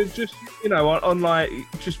with that. It's just, you know, on like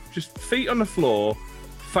just feet on the floor,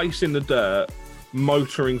 face in the dirt,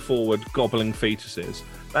 motoring forward, gobbling fetuses.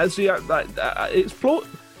 That's the it's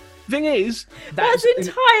thing is that's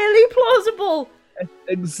entirely plausible.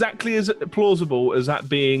 Exactly as plausible as that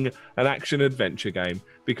being an action adventure game,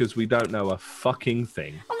 because we don't know a fucking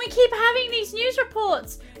thing. And we keep having these news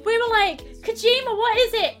reports. We were like, Kojima, what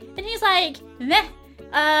is it? And he's like, meh,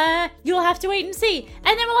 you'll have to wait and see.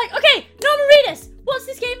 And then we're like, okay, Norman Reedus, what's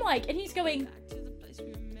this game like? And he's going,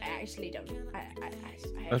 I actually don't.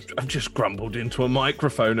 I've just grumbled into a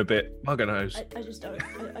microphone a bit. Bugger knows. I just don't.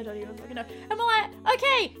 I don't even fucking know. And we're like,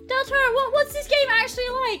 okay, Del Toro, what's this game actually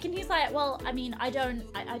like? And he's like, well, I mean, I don't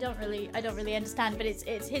really understand, but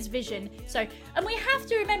it's his vision. So, and we have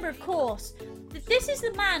to remember, of course, that this is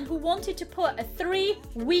the man who wanted to put a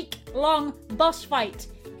 3-week-long boss fight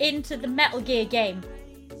into the Metal Gear game.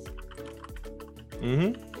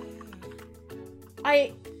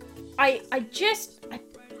 I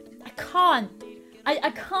can't.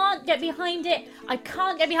 I can't get behind it. I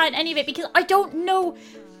can't get behind any of it because I don't know.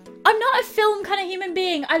 I'm not a film kind of human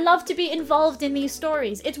being. I love to be involved in these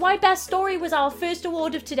stories. It's why Best Story was our first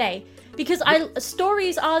award of today. Because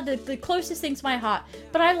stories are the closest thing to my heart.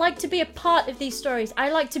 But I like to be a part of these stories.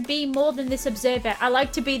 I like to be more than this observer. I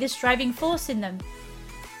like to be this driving force in them.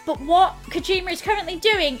 But what Kojima is currently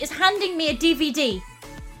doing is handing me a DVD.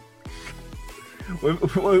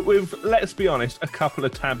 With let's be honest, a couple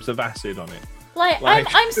of tabs of acid on it. Like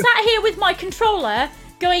I'm sat here with my controller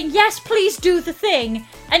going, yes, please do the thing,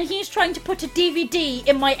 and he's trying to put a DVD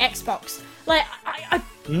in my Xbox. Like, I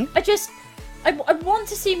want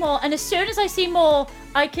to see more, and as soon as I see more,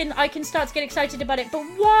 I can start to get excited about it. But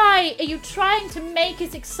why are you trying to make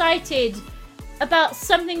us excited about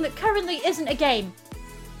something that currently isn't a game?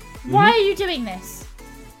 Why are you doing this?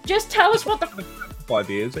 Just tell us what the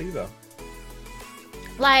ideas either.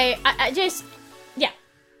 Like, yeah.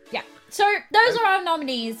 So those are our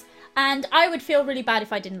nominees, and I would feel really bad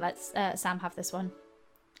if I didn't let Sam have this one.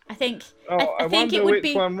 I think. I think it would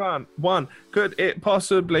be one. Could it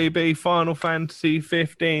possibly be Final Fantasy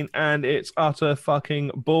 15 and it's utter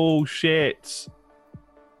fucking bullshit?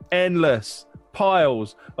 Endless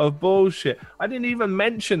piles of bullshit. I didn't even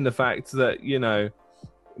mention the fact that, you know,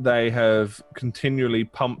 they have continually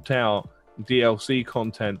pumped out DLC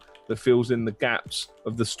content that fills in the gaps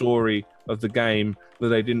of the story of the game that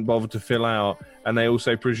they didn't bother to fill out, and they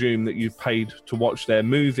also presume that you've paid to watch their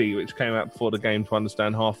movie, which came out before the game, to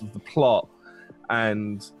understand half of the plot.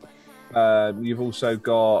 And you've also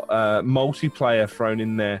got multiplayer thrown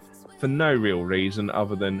in there for no real reason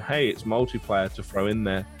other than, hey, it's multiplayer to throw in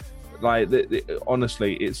there. Like,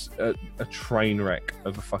 honestly, it's a train wreck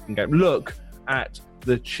of a fucking game. Look at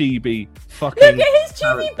the chibi fucking... Look at his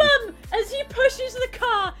chibi bum as he pushes the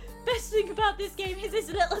car. Best thing about this game is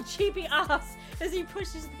his little chibi ass as he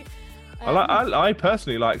pushes the... I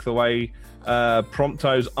personally like the way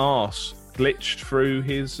Prompto's arse glitched through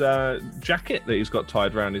his jacket that he's got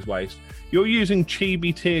tied around his waist. You're using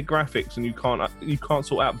chibi tier graphics and you can't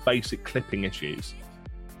sort out basic clipping issues.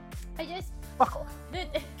 I just...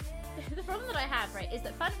 The problem that I have, right, is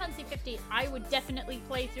that Final Fantasy 15, I would definitely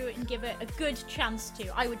play through it and give it a good chance to.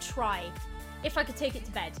 I would try, if I could take it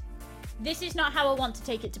to bed. This is not how I want to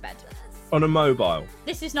take it to bed. On a mobile?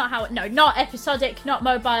 This is not how it... No, not episodic, not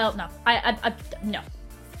mobile, no. No.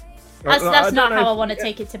 That's not how I want to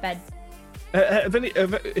take it to bed.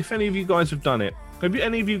 If any of you guys have done it, have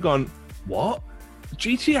any of you gone, what?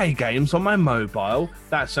 GTA games on my mobile?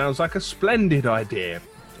 That sounds like a splendid idea.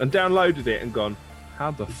 And downloaded it and gone, how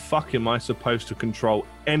the fuck am I supposed to control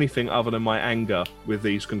anything other than my anger with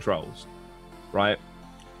these controls? Right?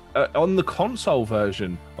 On the console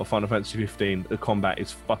version of Final Fantasy 15, the combat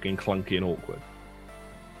is fucking clunky and awkward.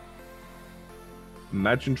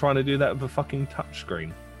 Imagine trying to do that with a fucking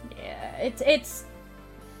touchscreen. Yeah,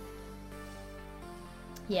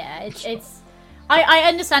 I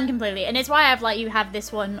understand completely, and it's why I've let you have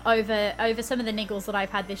this one over some of the niggles that I've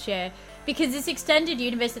had this year, because this extended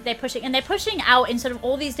universe that they're pushing, and they're pushing out in sort of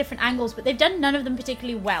all these different angles, but they've done none of them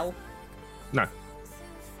particularly well. No.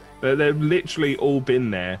 They've literally all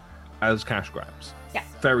been there as cash grabs. Yeah.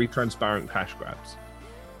 Very transparent cash grabs.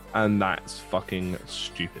 And that's fucking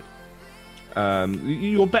stupid.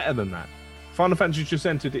 You're better than that. Final Fantasy just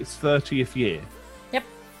entered its 30th year. Yep.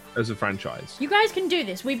 As a franchise. You guys can do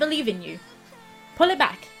this. We believe in you. Pull it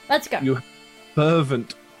back. Let's go. You have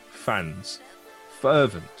fervent fans.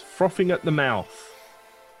 Fervent. Frothing at the mouth.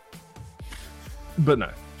 But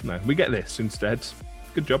no. We get this instead.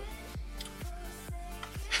 Good job.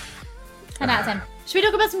 10 out of 10. Should we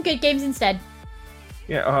talk about some good games instead?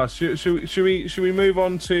 Yeah, should we move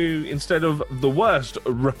on to, instead of the worst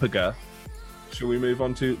Rupiger, should we move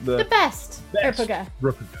on to the best Rupiger?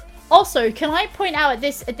 Rupiger. Also, can I point out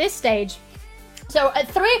at this stage, so at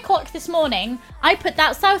 3 o'clock this morning, I put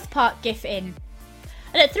that South Park gif in.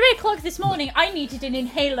 And at 3 o'clock this morning, I needed an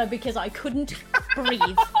inhaler because I couldn't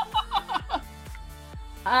breathe.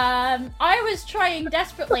 I was trying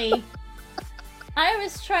desperately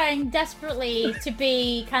to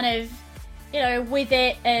be kind of, with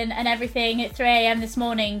it and everything at 3 a.m. this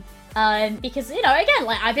morning. Because, again,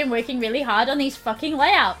 like, I've been working really hard on these fucking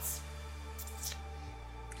layouts.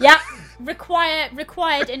 Yeah,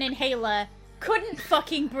 required an inhaler. Couldn't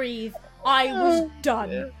fucking breathe. I was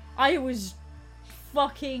done. Yeah. I was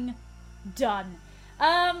fucking done.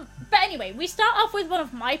 But anyway, we start off with one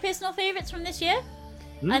of my personal favorites from this year.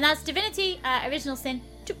 And that's Divinity Original Sin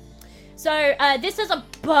 2. So this does a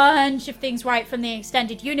bunch of things right, from the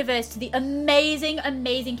extended universe to the amazing,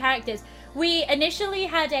 amazing characters. We initially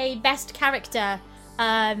had a best character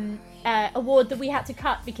award that we had to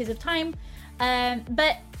cut because of time.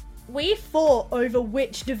 But we fought over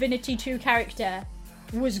which Divinity 2 character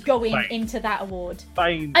was going into that award.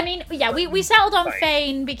 Fane. I mean, yeah, we settled on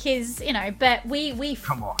Fane because, but we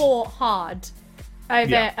fought hard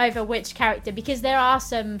over which character, because there are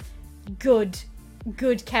some good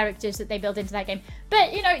characters that they build into that game.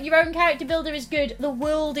 But, your own character builder is good, the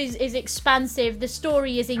world is expansive, the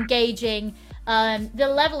story is engaging,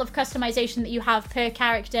 the level of customization that you have per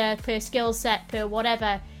character, per skill set, per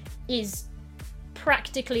whatever, is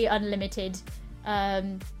practically unlimited.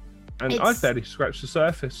 And I've barely scratched the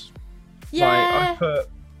surface. Yeah. Like, I put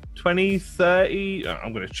 20, 30...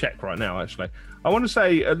 I'm going to check right now, actually. I want to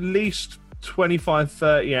say at least 25,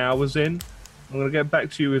 30 hours in. I'm going to get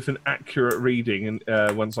back to you with an accurate reading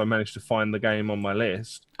once I manage to find the game on my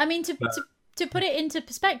list. I mean, to put it into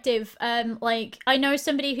perspective, I know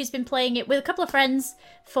somebody who's been playing it with a couple of friends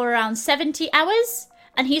for around 70 hours,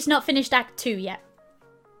 and he's not finished Act 2 yet.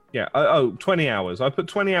 Yeah, 20 hours. I put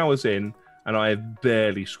 20 hours in, and I have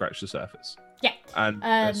barely scratched the surface. Yeah. And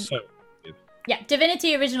it's so good. Yeah,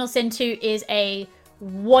 Divinity Original Sin 2 is a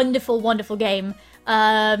wonderful, wonderful game.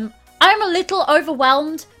 I'm a little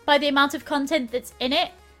overwhelmed by the amount of content that's in it.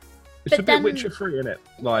 It's a bit Witcher 3, isn't it?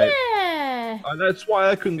 Like, yeah. That's why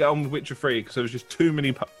I couldn't get on with Witcher 3, because there was just too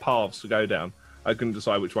many paths to go down. I couldn't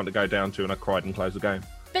decide which one to go down to, and I cried and closed the game.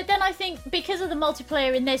 But then I think because of the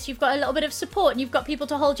multiplayer in this, you've got a little bit of support, and you've got people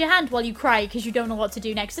to hold your hand while you cry because you don't know what to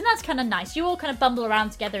do next, and that's kind of nice. You all kind of bumble around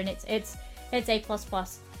together, and it's A++.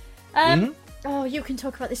 Oh, you can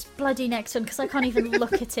talk about this bloody next one, because I can't even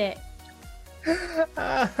look at it.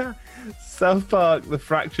 South Park: The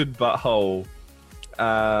Fractured Butthole.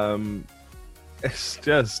 It's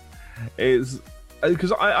because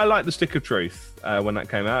I like the Stick of Truth when that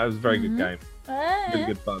came out. It was a very good game. Really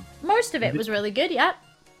good fun. Most of it was really good, yeah.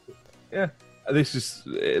 Yeah, this is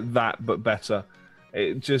that, but better.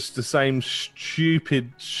 It just the same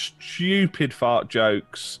stupid fart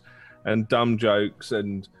jokes and dumb jokes,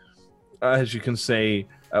 and as you can see,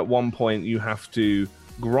 at one point you have to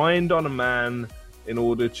grind on a man in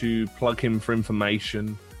order to plug him for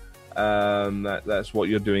information, That's what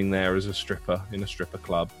you're doing there as a stripper in a stripper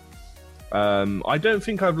club. I don't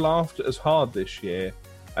think I've laughed as hard this year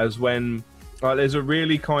as when there's a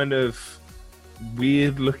really kind of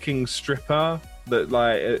weird-looking stripper that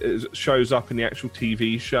it shows up in the actual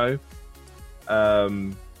TV show,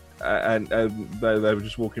 and they were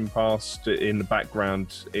just walking past in the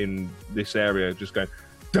background in this area, just going,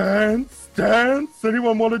 "Dance, dance!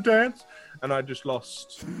 Anyone want to dance?" And I just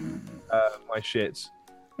lost my shit.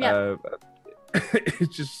 Yeah.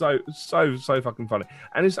 It's just so fucking funny,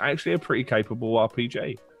 and it's actually a pretty capable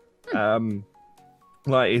RPG.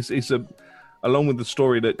 It's along with the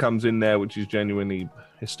story that comes in there, which is genuinely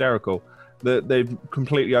hysterical. They've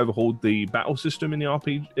completely overhauled the battle system in the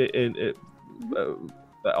RPG.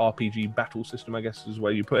 The RPG battle system, I guess, is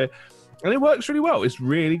where you put it, and it works really well. It's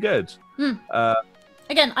really good.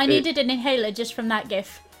 Again, I needed an inhaler just from that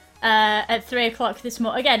GIF. At 3 o'clock this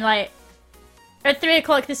morning. Again, at 3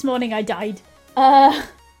 o'clock this morning, I died.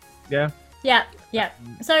 Yeah.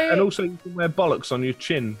 So, and also you can wear bollocks on your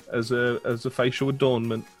chin as a facial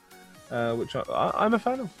adornment, which I'm a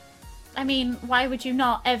fan of. I mean, why would you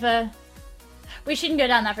not ever? We shouldn't go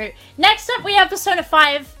down that route. Next up, we have Persona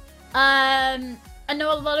 5. I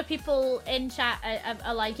know a lot of people in chat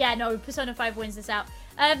are like, yeah, no, Persona 5 wins this out.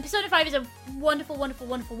 Persona 5 is a wonderful, wonderful,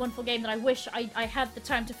 wonderful, wonderful game that I wish I had the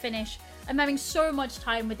time to finish. I'm having so much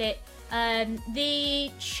time with it.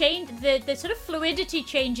 The sort of fluidity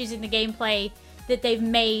changes in the gameplay that they've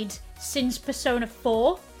made since Persona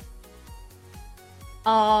 4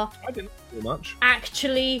 are I didn't do much.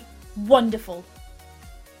 Actually wonderful.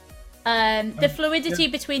 The fluidity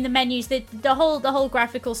between the menus, the whole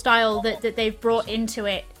graphical style that they've brought into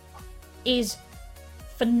it is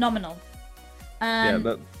phenomenal.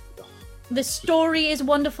 The story is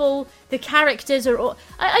wonderful. The characters are all...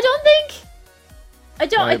 I don't.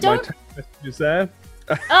 My text messages there.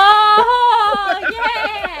 Oh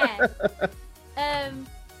yeah.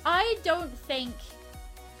 I don't think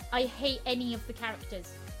I hate any of the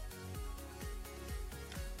characters.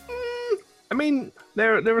 I mean,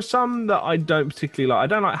 there are some that I don't particularly like. I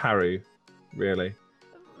don't like Haru, really.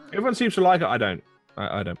 Everyone seems to like it. I don't.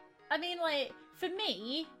 I don't. I mean, for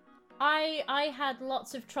me, I had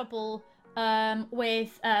lots of trouble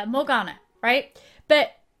with Morgana, right?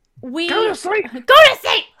 But we Go to sleep. Go to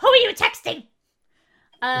sleep. Who are you texting?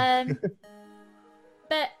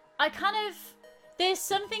 But I kind of there's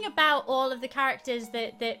something about all of the characters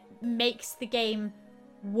that makes the game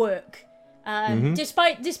work.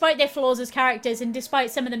 Despite their flaws as characters, and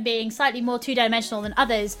despite some of them being slightly more two-dimensional than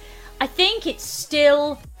others, I think it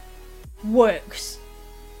still works.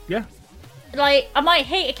 Yeah. I might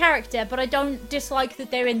hate a character, but I don't dislike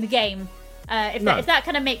that they're in the game. If that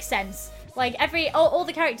kind of makes sense. All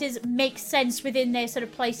the characters make sense within their sort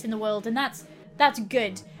of place in the world, and that's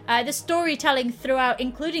good. The storytelling throughout,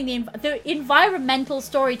 including the environmental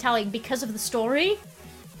storytelling because of the story,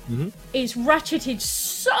 is ratcheted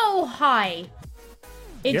so high.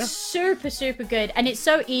 It's super, super good, and it's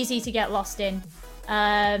so easy to get lost in.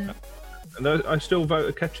 And I still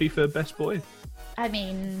vote Akechi for best boy. I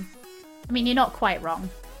mean, you're not quite wrong.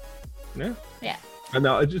 Yeah. Yeah. And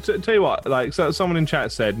now, tell you what, so someone in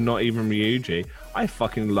chat said, not even Ryuji. I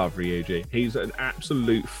fucking love Ryuji. He's an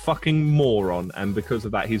absolute fucking moron, and because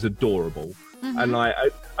of that, he's adorable. And I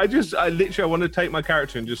literally want to take my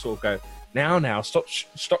character and just sort of go, now, stop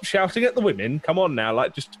shouting at the women. Come on now,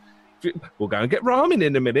 we'll go and get ramen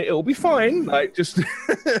in a minute. It'll be fine. We'll go get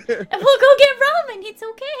ramen. It's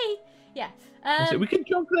okay. Yeah. We can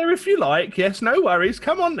jump there if you like. Yes, no worries.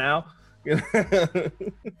 Come on now.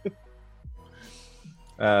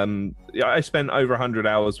 I spent over 100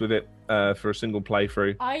 hours with it for a single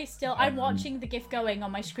playthrough. I'm watching the GIF going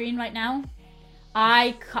on my screen right now.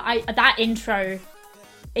 That intro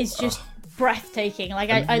is just breathtaking.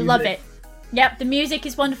 I love it. Yep, the music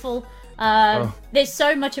is wonderful. There's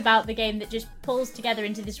so much about the game that just pulls together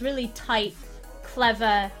into this really tight,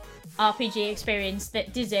 clever RPG experience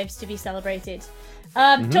that deserves to be celebrated.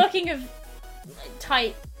 Talking of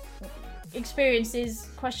tight experiences,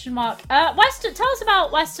 West, tell us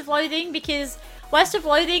about West of Loathing, because West of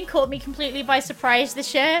Loathing caught me completely by surprise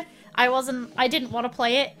this year. I didn't want to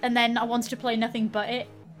play it, and then I wanted to play nothing but it.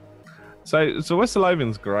 So West of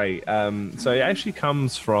Loathing's great. So it actually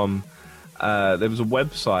comes from there was a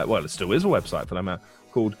website, well, it still is a website for that matter,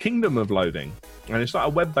 called Kingdom of Loathing, and it's like a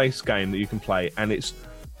web-based game that you can play, and it's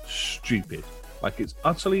stupid. It's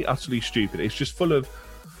utterly stupid. It's just full of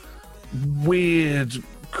weird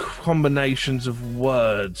combinations of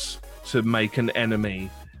words to make an enemy,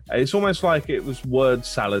 It's almost like it was word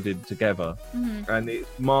saladed together, and it's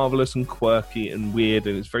marvelous and quirky and weird,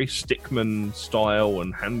 and it's very Stickman style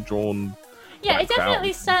and hand drawn. Yeah, it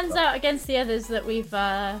definitely stands out against the others that we've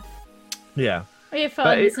found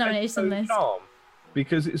as nominations on this.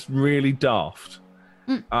 Because it's really daft.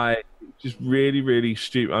 Just really, really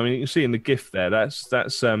stupid. I mean, you can see in the GIF there.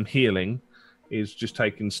 That's healing. Is just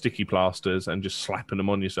taking sticky plasters and just slapping them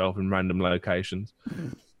on yourself in random locations.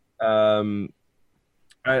 And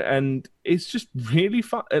it's just really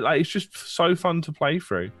fun. Like, it's just so fun to play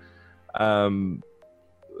through. I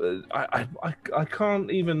can't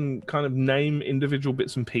even kind of name individual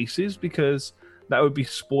bits and pieces because that would be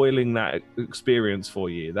spoiling that experience for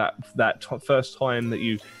you. That first time that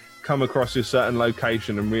you come across a certain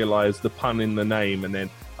location and realize the pun in the name, and then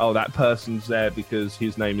that person's there because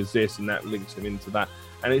his name is this, and that links him into that,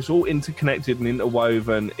 and it's all interconnected and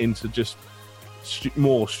interwoven into just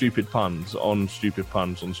more stupid puns on stupid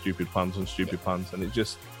puns on stupid puns on stupid puns, and it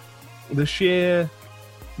just, the sheer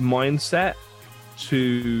mindset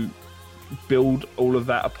to build all of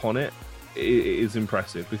that upon it is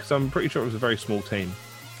impressive, because I'm pretty sure it was a very small team.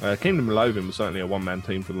 Kingdom of Loathing was certainly a one-man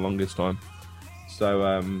team for the longest time,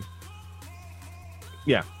 so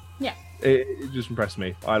yeah, it just impressed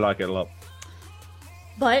me. I like it a lot,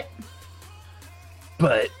 but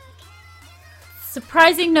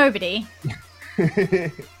surprising nobody.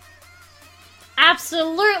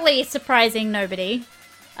 Absolutely surprising nobody.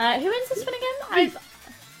 Who wins this one again?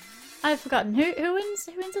 I've forgotten. Who wins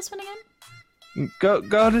this one again?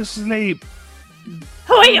 Go to sleep.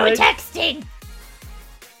 Who are you texting?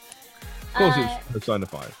 Of course, it's Persona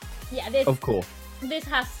 5. Yeah, of course. This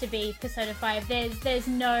has to be Persona 5. There's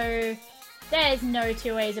no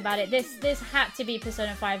two ways about it. This had to be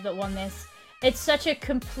Persona 5 that won this. It's such a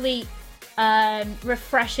complete,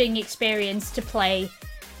 refreshing experience to play.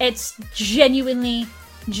 It's genuinely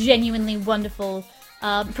wonderful,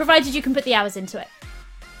 provided you can put the hours into it.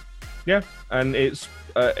 Yeah, and it's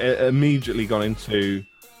immediately gone into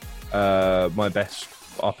my best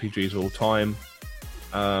RPGs of all time,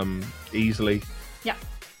 easily. Yeah.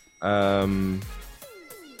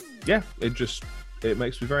 Yeah, it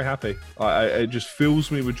makes me very happy. It just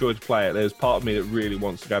fills me with joy to play it. There's part of me that really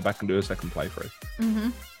wants to go back and do a second playthrough.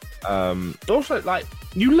 Also, like,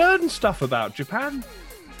 you learn stuff about Japan,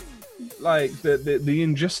 like the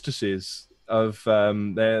injustices of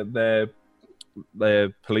their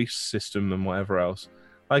police system and whatever else.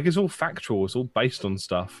 Like, it's all factual. It's all based on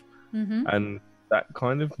stuff, and that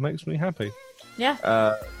kind of makes me happy. Yeah.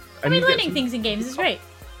 I mean, learning things in games is great.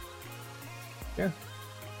 Yeah.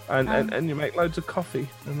 And you make loads of coffee,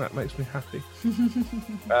 and that makes me happy.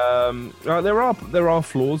 There are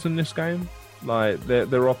flaws in this game. Like,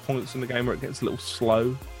 there are points in the game where it gets a little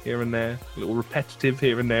slow here and there, a little repetitive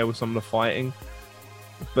here and there with some of the fighting.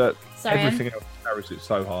 But everything else carries it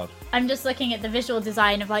so hard. I'm just looking at the visual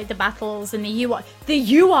design of, like, the battles and the UI.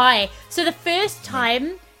 The UI. So the first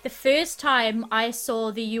time I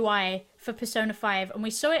saw the UI for Persona 5, and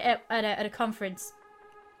we saw it at a conference.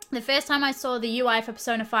 The first time I saw the UI for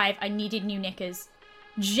Persona 5, I needed new knickers.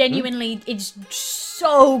 Genuinely, it's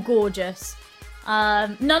so gorgeous.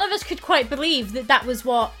 None of us could quite believe that was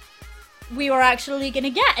what we were actually going to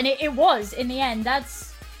get, and it was in the end.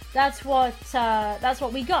 That's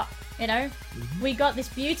what we got. You know, we got this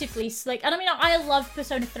beautifully slick. And I mean, I loved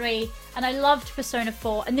Persona 3 and I loved Persona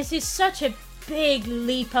 4, and this is such a big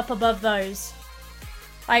leap up above those.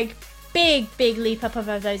 Like, big leap up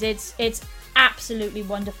above those. It's absolutely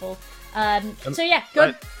wonderful. So yeah,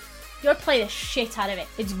 go play the shit out of it.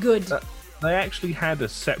 It's good. They actually had a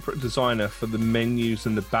separate designer for the menus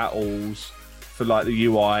and the battles, for like the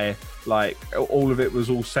UI. Like, all of it was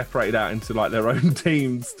all separated out into like their own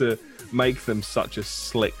teams to make them such a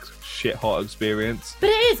slick, shit hot experience. But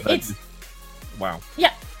it is. Wow.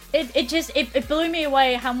 Yeah. It blew me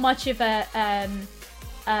away how much of a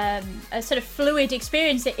sort of fluid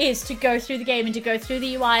experience it is to go through the game and to go through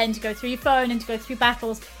the UI and to go through your phone and to go through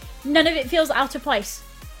battles. None of it feels out of place.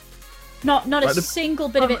 Not like a single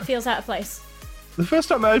bit of it feels out of place. The first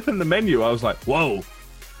time I opened the menu, I was like, whoa.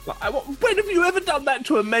 Like, when have you ever done that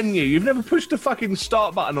to a menu? You've never pushed the fucking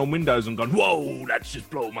start button on Windows and gone, whoa, that's just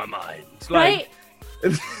blown my mind. Like,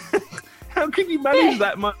 right? How can you manage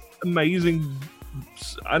that much amazing,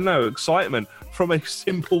 I don't know, excitement from a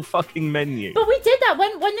simple fucking menu? But we did that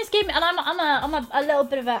when this game, and I'm a little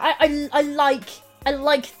bit of a I like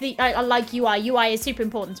UI. UI is super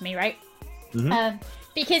important to me, right?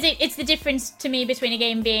 Because it's the difference to me between a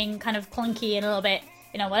game being kind of clunky and a little bit,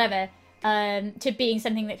 you know, whatever, to being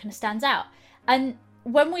something that kind of stands out. And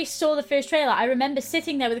when we saw the first trailer, I remember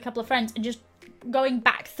sitting there with a couple of friends and just going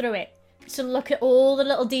back through it to look at all the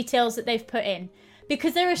little details that they've put in,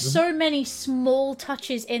 because there are so many small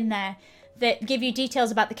touches in there that give you details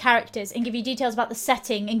about the characters and give you details about the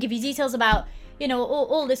setting and give you details about, you know,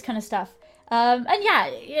 all this kind of stuff. And yeah,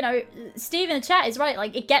 you know, Steve in the chat is right.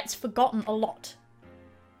 Like, it gets forgotten a lot.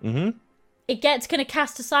 It gets kind of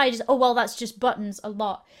cast aside as, oh, well, that's just buttons a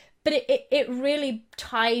lot. But it really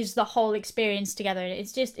ties the whole experience together.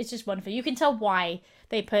 It's just wonderful. You can tell why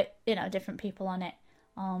they put, you know, different people on it.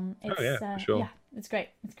 For sure. Yeah, it's great.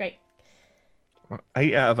 It's great.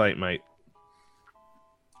 8 out of 8, mate.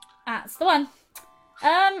 That's the one.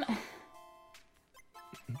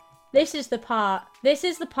 This is the part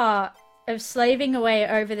of slaving away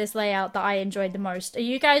over this layout that I enjoyed the most. Are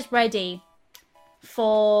you guys ready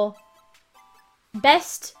for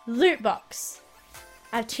best loot box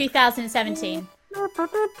of 2017?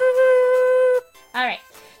 Alright,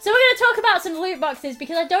 so we're going to talk about some loot boxes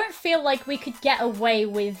because I don't feel like we could get away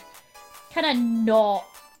with kind of not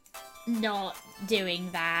doing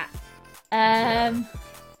that.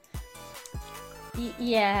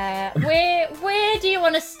 Yeah, where do you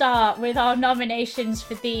want to start with our nominations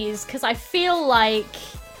for these? Because I feel like...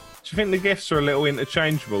 Do you think the gifts are a little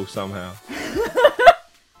interchangeable somehow?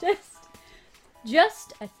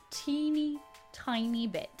 just a teeny tiny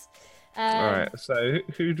bit. Alright, so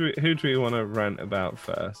who do we want to rant about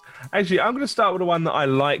first? Actually, I'm going to start with the one that I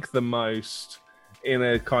like the most in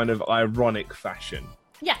a kind of ironic fashion.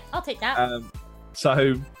 Yeah, I'll take that.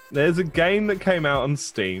 So there's a game that came out on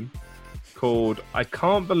Steam called I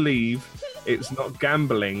Can't Believe It's Not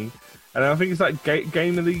Gambling, and I think it's like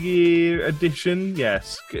Game of the Year edition.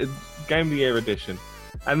 Yes, Game of the Year edition.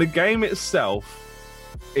 And the game itself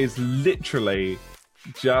is literally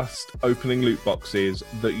just opening loot boxes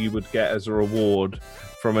that you would get as a reward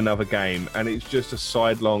from another game, and it's just a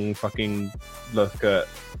sidelong fucking look at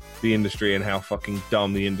the industry and how fucking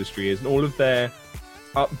dumb the industry is, and all of their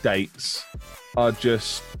updates are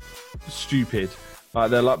just stupid. Like,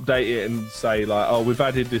 they'll update it and say, like, oh, we've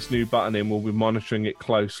added this new button in, we'll be monitoring it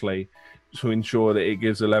closely to ensure that it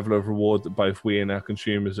gives a level of reward that both we and our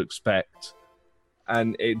consumers expect.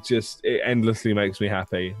 And it endlessly makes me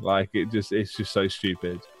happy. Like, it's just so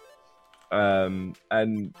stupid. And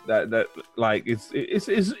that like, it's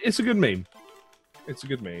a good meme. It's a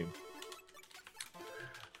good meme.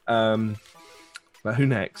 But who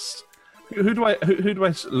next? Who do I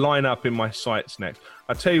line up in my sights next?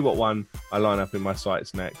 I'll tell you what one I line up in my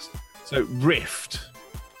sights next. So Rift,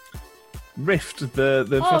 the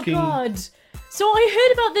fucking... Oh god! So I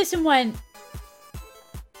heard about this and went...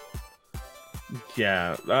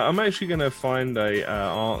 Yeah, I'm actually gonna find a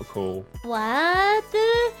article. What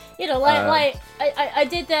the? You know, like I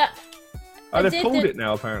did that. Oh, they've pulled it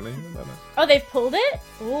now, apparently. I don't know. Oh, they've pulled it?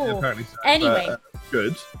 Ooh. Yeah, apparently so. Anyway. But,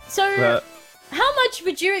 good. So, But... how much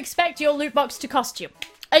would you expect your loot box to cost you?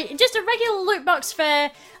 Just a regular loot box for,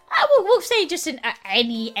 we'll say just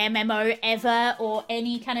any MMO ever, or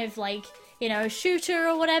any kind of, like, you know, shooter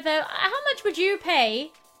or whatever. How much would you pay?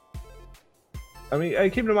 I mean,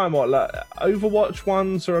 keep in mind what, like, Overwatch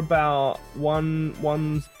ones are about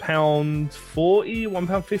 £1.40,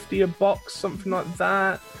 £1.50 a box, something like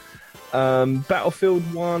that.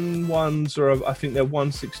 Battlefield ones are, I think they're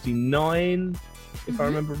 $169, if I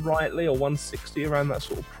remember rightly, or $160, around that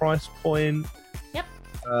sort of price point. Yep.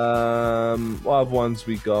 What other ones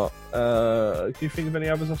we got? Can you think of any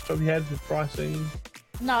others off the top of your head with pricing?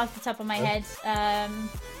 Not off the top of my head.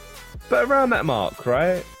 But around that mark,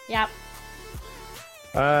 right? Yep.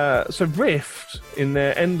 So Rift, in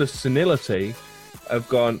their endless senility, have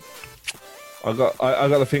gone. I got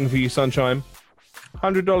the thing for you, Sunshine.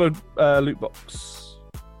 $100 loot box.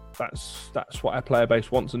 That's what our player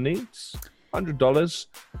base wants and needs. $100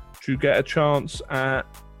 to get a chance at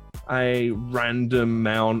a random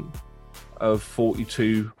mount of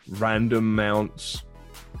 42 random mounts.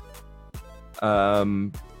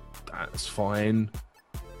 That's fine.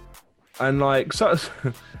 And like so.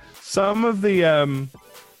 Some of the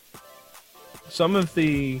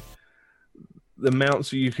mounts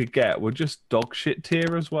that you could get were just dog shit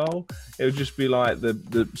tier as well. It would just be like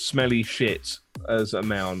the smelly shit as a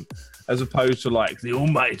mount, as opposed to like the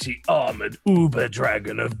almighty armored uber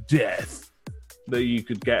dragon of death that you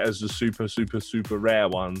could get as the super rare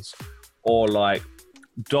ones, or like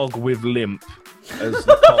dog with limp as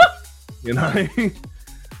the top, you know.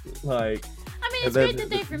 Like, I mean, it's great that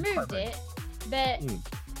they've removed it, but.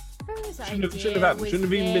 Shouldn't have even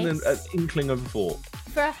been an inkling of a thought.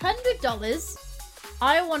 For $100,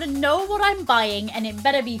 I want to know what I'm buying, and it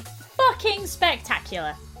better be fucking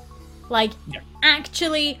spectacular. Like,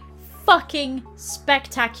 actually fucking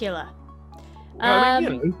spectacular. I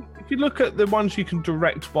mean, you know, you look at the ones you can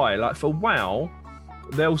direct buy, like for WoW,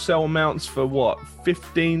 they'll sell mounts for what,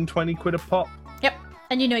 15, 20 quid a pop? Yep.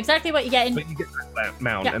 And you know exactly what you're getting. But you get that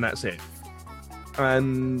mount, and that's it.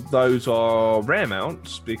 And those are rare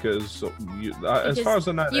mounts because, as far as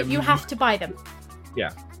I know, you have to buy them.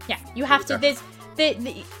 Yeah. Yeah, you have to. There's,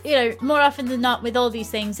 more often than not with all these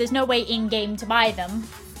things, there's no way in-game to buy them.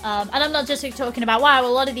 And I'm not just talking about WoW. A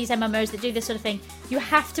lot of these MMOs that do this sort of thing, you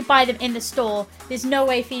have to buy them in the store. There's no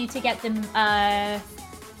way for you to get them, oh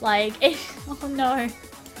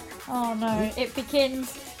no, it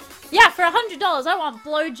begins. Yeah, for $100, I want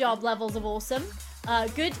blowjob levels of awesome.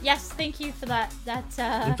 Good. Yes, thank you for that.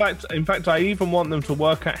 In fact, I even want them to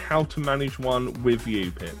work out how to manage one with you,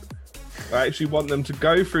 Pip. I actually want them to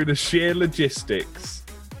go through the sheer logistics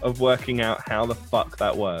of working out how the fuck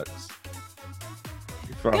that works.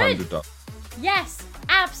 For $100. Yes,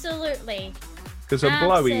 absolutely. Because a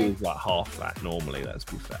blowy is like half that normally, let's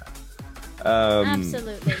be fair.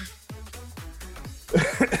 Absolutely.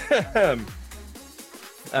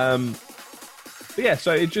 But yeah,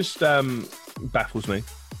 so it just baffles me.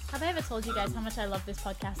 Have I ever told you guys how much I love this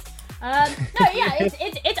podcast? No, yeah,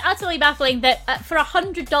 it's utterly baffling that for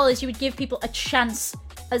 $100 you would give people a chance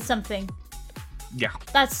at something. Yeah.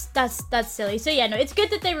 That's silly. So yeah, no, it's good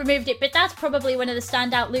that they removed it, but that's probably one of the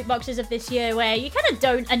standout loot boxes of this year where you kind of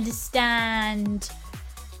don't understand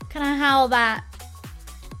kind of how that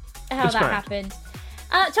happened.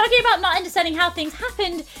 Talking about not understanding how things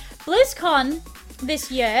happened, BlizzCon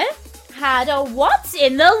this year had a What's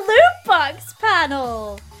in the Loot Box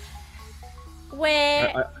panel.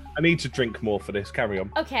 Where... I need to drink more for this. Carry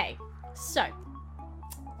on. Okay, so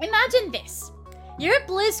imagine this. You're at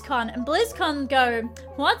BlizzCon and BlizzCon go,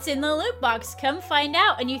 what's in the loot box? Come find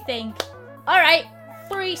out. And you think, all right,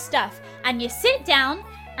 free stuff. And you sit down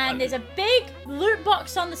and there's a big loot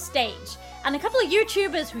box on the stage. And a couple of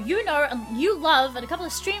YouTubers who you know and you love and a couple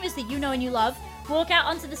of streamers that you know and you love walk out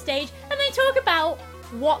onto the stage and they talk about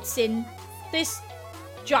what's in this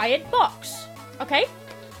giant box. Okay?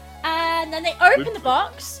 And then they open the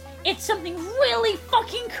box. It's something really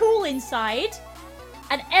fucking cool inside.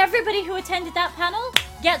 And everybody who attended that panel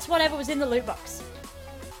gets whatever was in the loot box.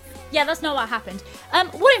 Yeah, that's not what happened.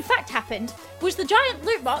 What in fact happened was the giant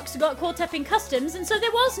loot box got caught up in customs, and so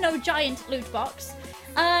there was no giant loot box.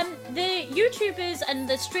 The YouTubers and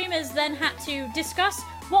the streamers then had to discuss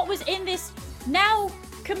what was in this now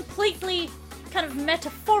completely kind of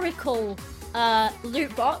metaphorical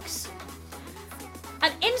loot box.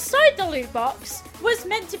 And inside the loot box was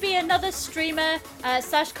meant to be another streamer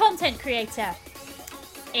 / content creator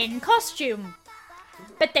in costume.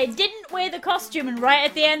 But they didn't wear the costume, and right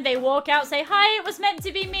at the end they walk out, say, hi, it was meant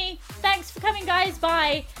to be me. Thanks for coming, guys,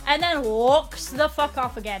 bye. And then walks the fuck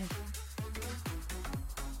off again.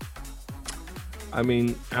 I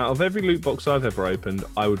mean, out of every loot box I've ever opened,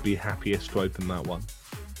 I would be happiest to open that one.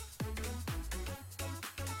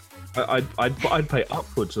 I'd pay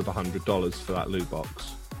upwards of $100 for that loot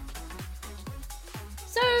box.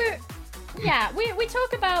 So, yeah, we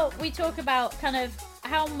talk about kind of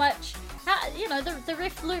how much, the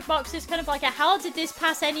Rift loot box is kind of like how did this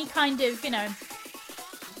pass any kind of,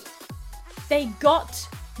 they got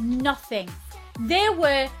nothing. There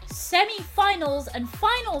were semi-finals and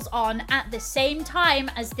finals on at the same time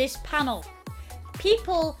as this panel.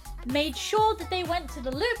 People made sure that they went to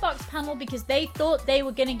the loot box panel because they thought they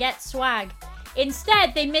were gonna get swag.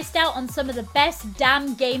 Instead, they missed out on some of the best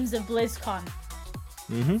damn games of BlizzCon.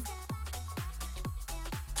 Mm-hmm.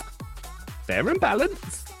 Fair and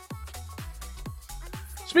balanced.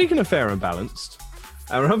 Speaking of fair and balanced,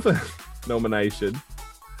 our other nomination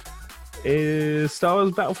is Star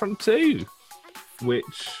Wars Battlefront 2,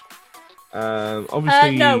 which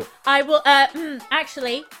obviously... No, I will...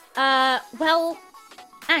 Actually,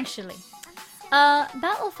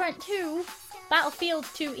 Battlefield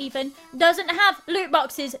 2 even, doesn't have loot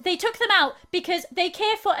boxes. They took them out because they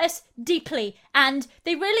care for us deeply and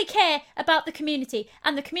they really care about the community.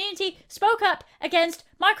 And the community spoke up against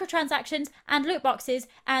microtransactions and loot boxes,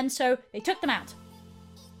 and so they took them out.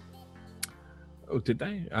 Oh, did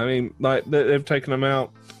they? I mean, like, they've taken them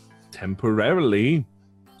out temporarily.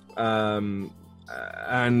 And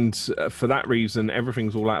for that reason,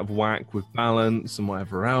 everything's all out of whack with balance and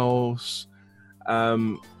whatever else.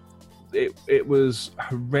 It was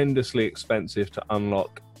horrendously expensive to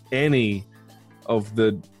unlock any of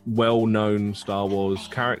the well-known Star Wars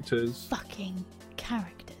characters. Fucking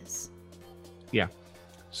characters. Yeah.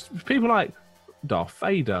 People like Darth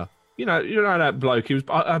Vader. You know that bloke. He was.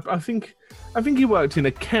 I think he worked in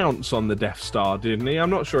accounts on the Death Star, didn't he? I'm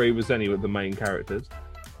not sure he was any of the main characters.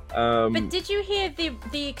 But did you hear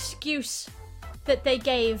the excuse that they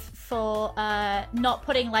gave for not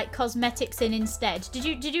putting like cosmetics in instead. Did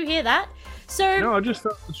you hear that? So No, I just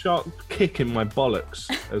felt the sharp kick in my bollocks.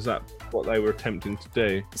 Is that what they were attempting to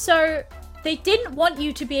do? So they didn't want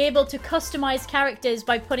you to be able to customize characters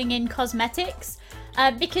by putting in cosmetics,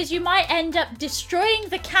 because you might end up destroying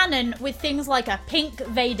the canon with things like a pink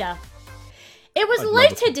Vader. It was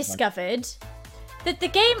later discovered that the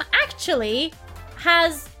game actually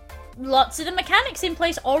has lots of the mechanics in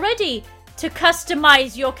place already to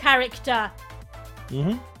customize your character.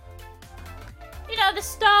 Mm-hmm. You know, the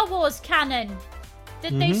Star Wars canon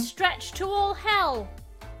that they stretch to all hell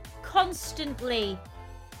constantly.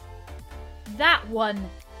 That one.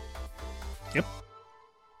 Yep.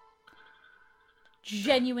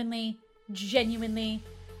 Genuinely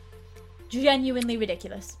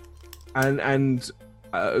ridiculous. And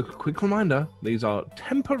a quick reminder, these are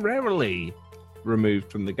temporarily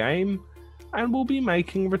removed from the game and will be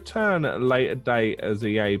making a return at a later date as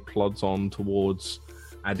EA plods on towards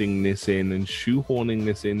adding this in and shoehorning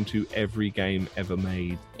this into every game ever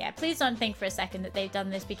made. Yeah, please don't think for a second that they've done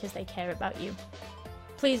this because they care about you.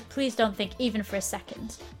 Please don't think even for a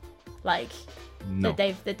second, like, No.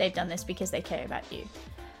 that they've done this because they care about you.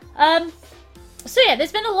 So yeah,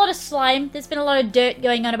 there's been a lot of slime. There's been a lot of dirt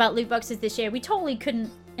going on about loot boxes this year. We totally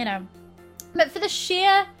couldn't, but for the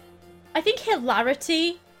sheer, I think,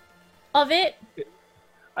 hilarity of it.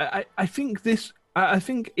 I think this. I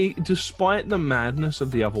think despite the madness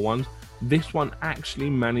of the other ones, this one actually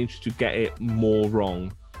managed to get it more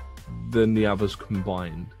wrong than the others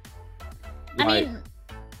combined. I mean,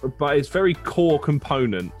 but its very core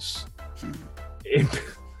components.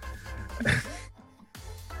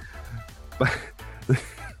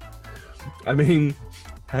 I mean,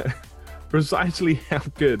 precisely how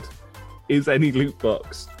good is any loot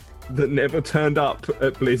box that never turned up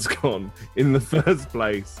at BlizzCon in the first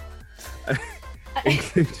place,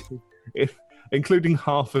 including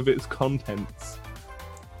half of its contents?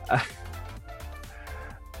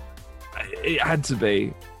 It had to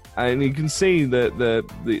be, and you can see the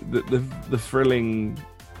thrilling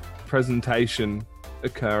presentation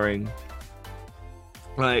occurring.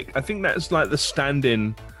 Like, I think that's like the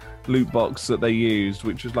stand-in loot box that they used,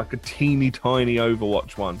 which was like a teeny tiny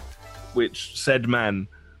Overwatch one, which said man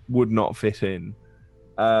would not fit in.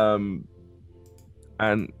 And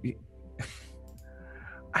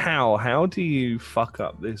how do you fuck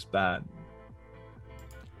up this bad?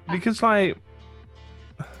 Because like,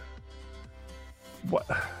 what?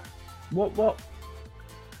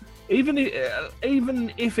 Even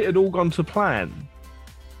if it had all gone to plan,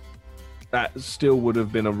 that still would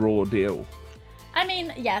have been a raw deal. I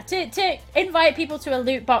mean, yeah, to invite people to a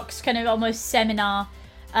loot box kind of almost seminar,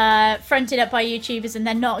 fronted up by YouTubers, and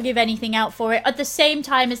then not give anything out for it at the same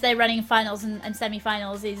time as they're running finals and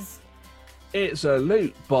semi-finals is... It's a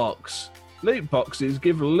loot box. Loot boxes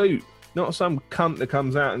give loot, not some cunt that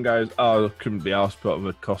comes out and goes, "Oh, I couldn't be asked to put on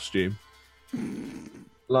a costume."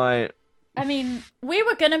 Like... I mean, we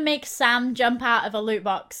were gonna make Sam jump out of a loot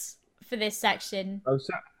box for this section.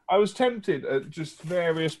 I was tempted at just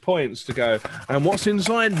various points to go, and what's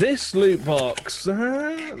inside this loot box?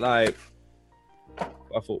 Like,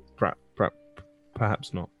 I thought,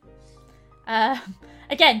 perhaps not.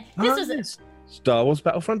 Again, this was Star Wars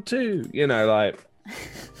Battlefront 2. Like.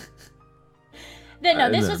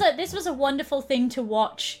 This was a wonderful thing to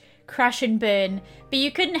watch crash and burn, but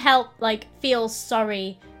you couldn't help feel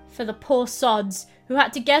sorry for the poor sods who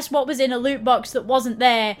had to guess what was in a loot box that wasn't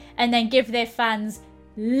there, and then give their fans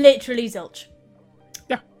literally zilch.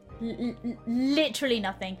 Yeah. Literally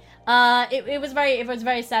nothing. It was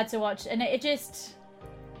very sad to watch, and it just,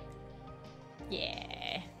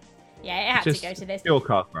 it had to go to this. Pure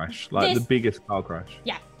car crash, the biggest car crash.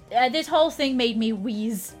 Yeah, this whole thing made me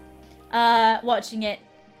wheeze watching it,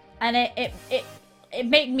 and it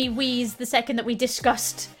made me wheeze the second that we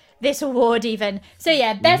discussed this award even. So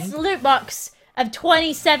yeah, best loot box of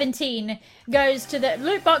 2017 goes to the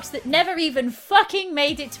loot box that never even fucking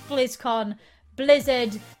made it to BlizzCon,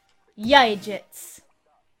 Blizzard Yijits.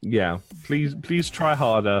 Yeah, please try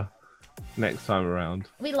harder next time around.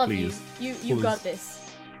 We love please. You got this.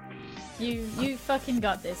 You fucking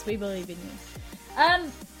got this. We believe in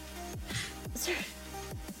you. So,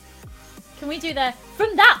 can we do the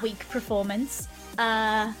from that week performance?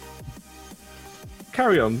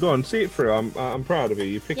 Carry on, go on, see it through. I'm proud of you.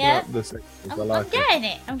 You're picking up the sections. I'm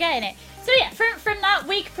getting it. So yeah, from that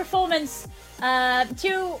week performance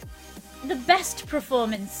to the best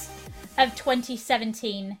performance of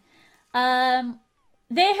 2017.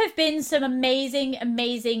 There have been some amazing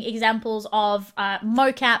examples of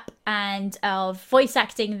mocap and of voice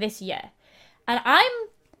acting this year, and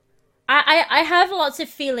I have lots of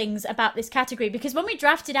feelings about this category because when we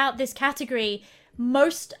drafted out this category,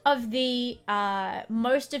 most of the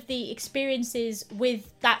experiences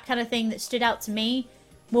with that kind of thing that stood out to me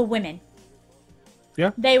were women.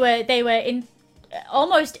 Yeah. They were in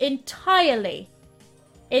almost entirely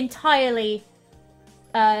done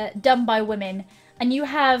by women, and you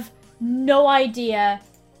have no idea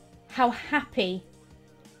how happy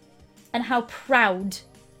and how proud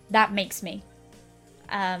that makes me.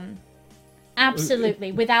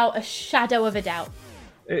 Absolutely, without a shadow of a doubt.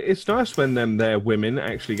 It's nice when their women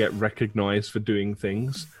actually get recognised for doing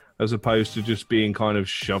things, as opposed to just being kind of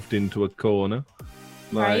shoved into a corner.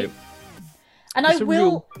 Right. And I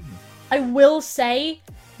will say,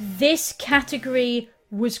 this category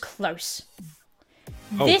was close.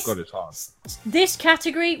 God, it's hard. This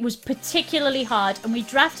category was particularly hard, and we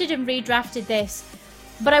drafted and redrafted this.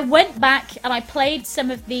 But I went back and I played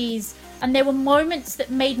some of these, and there were moments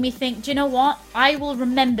that made me think, do you know what? I will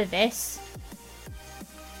remember this.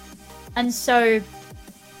 And so,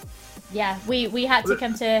 yeah, we had to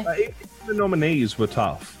come to... The nominees were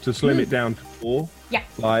tough to slim it down to 4. Yeah.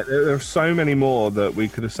 Like, there are so many more that we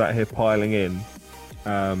could have sat here piling in.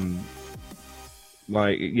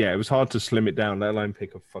 It was hard to slim it down, let alone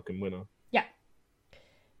pick a fucking winner. Yeah.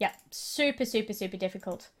 Yeah. Super, super, super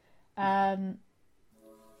difficult. Yeah.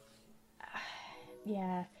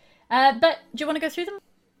 But do you want to go through them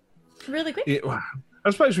really quick? I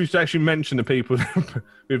suppose we should actually mention the people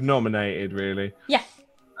we've nominated, really. Yeah.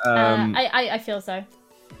 I feel so.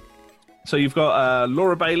 So you've got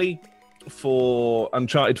Laura Bailey for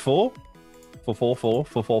Uncharted 4. For 4.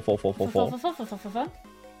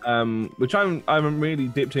 Which I haven't really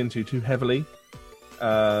dipped into too heavily.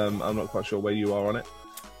 I'm not quite sure where you are on it.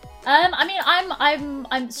 I mean,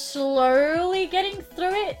 I'm slowly getting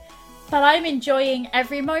through it, but I'm enjoying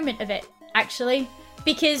every moment of it, actually,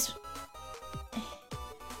 because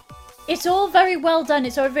it's all very well done.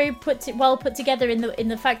 It's all very well put together in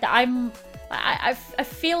the fact that I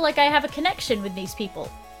feel like I have a connection with these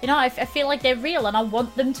people. You know, I feel like they're real, and I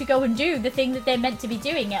want them to go and do the thing that they're meant to be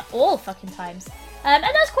doing at all fucking times. And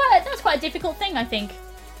that's quite a difficult thing, I think,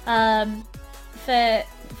 for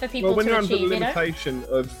people when to you're achieve. Under the limitation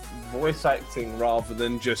of voice acting rather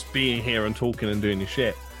than just being here and talking and doing your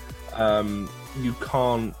shit, you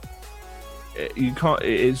can't.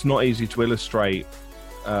 It's not easy to illustrate.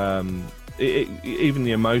 Even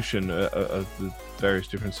the emotion of the various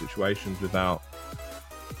different situations without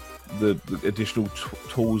the additional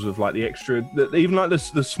tools of like the extra, even like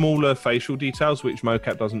the smaller facial details which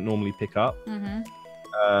mocap doesn't normally pick up.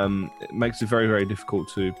 It makes it very, very difficult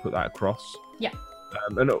to put that across. Yeah.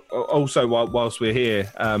 And also, whilst we're here,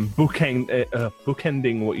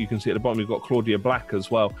 bookending what you can see at the bottom, we've got Claudia Black as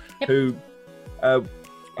well, who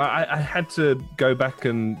I had to go back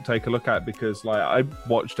and take a look at because like I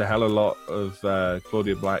watched a hell of a lot of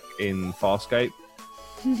Claudia Black in Farscape.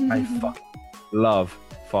 I fucking love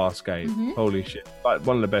Farscape. Holy shit. Like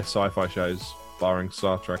one of the best sci-fi shows, barring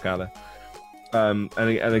Star Trek, out there. And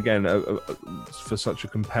again, for such a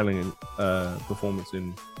compelling performance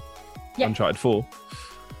in Uncharted 4.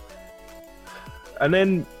 And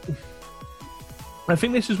then I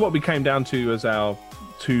think this is what we came down to as our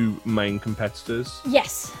 2 main competitors.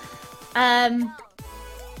 Yes. Again,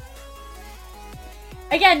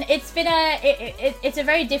 it's been it's a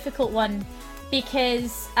very difficult one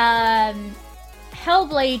because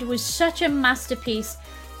Hellblade was such a masterpiece,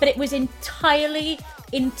 but it was entirely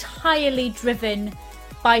driven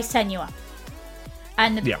by Senua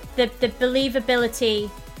and the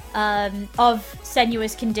believability of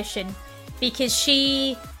Senua's condition, because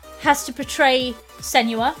she has to portray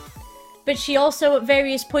Senua, but she also at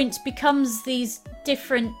various points becomes these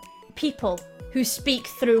different people who speak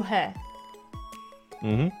through her,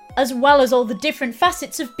 as well as all the different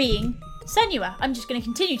facets of being Senua. I'm just going to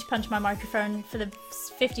continue to punch my microphone for the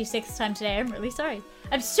 56th time today. I'm really sorry.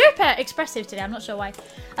 I'm super expressive today. I'm not sure why.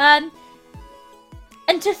 And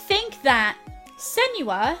to think that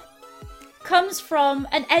Senua comes from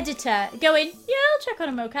an editor going, yeah, I'll check on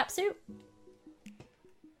a mocap suit.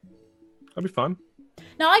 That'd be fun.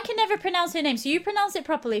 Now, I can never pronounce her name, so you pronounce it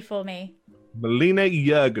properly for me. Melina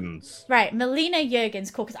Juergens. Right, Melina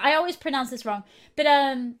Juergens. Cool, because I always pronounce this wrong. But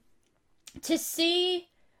to see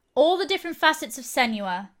all the different facets of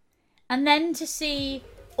Senua, and then to see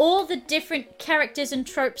all the different characters and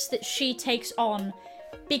tropes that she takes on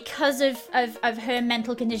because of her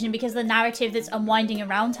mental condition, because of the narrative that's unwinding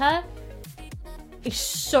around her, is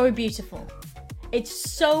so beautiful.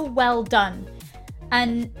 It's so well done.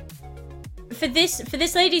 And for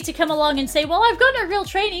this lady to come along and say, well, I've got no real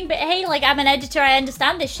training, but hey, like, I'm an editor, I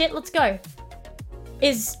understand this shit, let's go.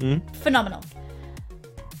 is phenomenal.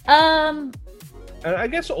 I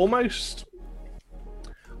guess almost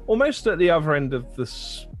at the other end of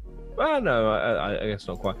this. No, I guess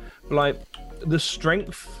not quite. But like the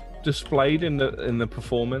strength displayed in the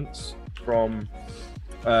performance from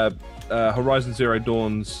Horizon Zero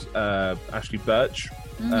Dawn's Ashley Birch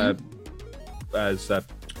as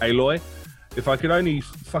Aloy. If I could only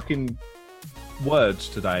fucking words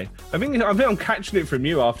today. I think I'm catching it from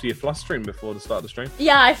you after your flustering before the start of the stream.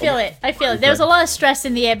 Yeah, I feel it. There was a lot of stress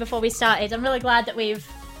in the air before we started. I'm really glad that we've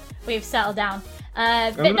settled down.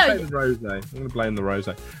 I'm going to blame the rose.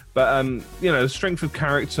 But the strength of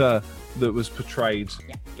character that was portrayed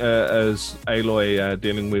as Aloy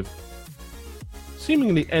dealing with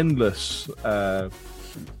seemingly endless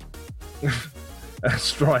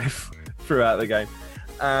strife throughout the game,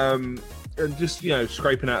 and just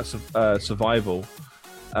scraping out survival.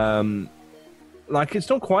 Like it's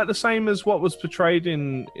not quite the same as what was portrayed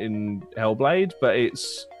in Hellblade, but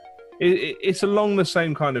it's along the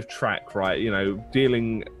same kind of track, right?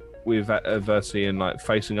 Dealing with adversity and like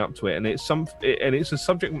facing up to it, and it's a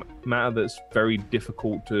subject matter that's very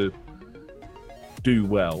difficult to do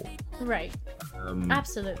well. Right.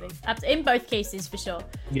 Absolutely. In both cases, for sure.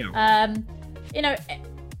 Yeah.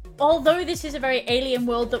 Although this is a very alien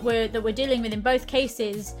world that we're dealing with, in both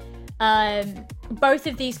cases, both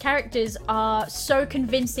of these characters are so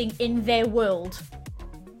convincing in their world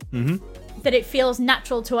that it feels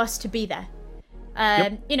natural to us to be there.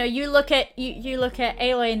 You look at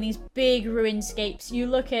Aloy in these big ruinscapes. You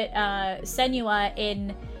look at Senua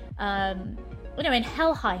in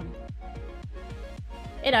Helheim.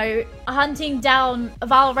 Hunting down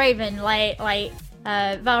Valraven, like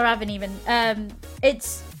Valraven even.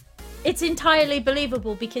 It's entirely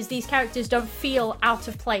believable because these characters don't feel out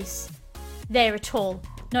of place there at all.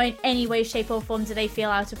 Not in any way, shape, or form do they feel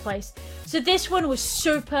out of place. So this one was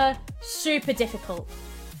super, super difficult.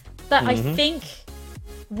 But I think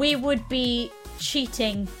we would be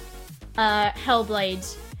cheating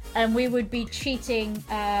Hellblade, and we would be cheating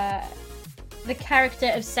the character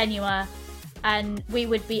of Senua, and we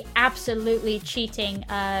would be absolutely cheating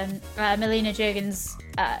Melina Juergen's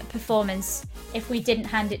performance if we didn't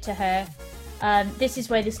hand it to her. This is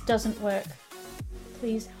where this doesn't work.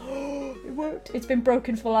 Please. It worked. It's been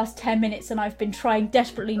broken for the last 10 minutes and I've been trying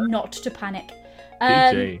desperately not to panic.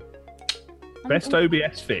 PG. Best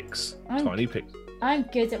OBS fix. Tiny Pixel. I'm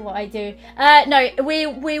good at what I do. No,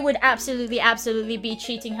 we would absolutely be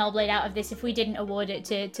cheating Hellblade out of this if we didn't award it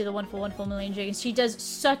to the wonderful Melina Juergen. She does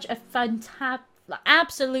such a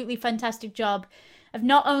absolutely fantastic job of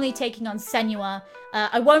not only taking on Senua.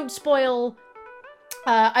 I won't spoil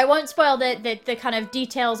the kind of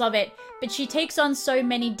details of it, but she takes on so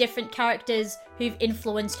many different characters who've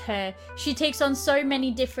influenced her. She takes on so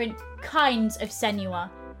many different kinds of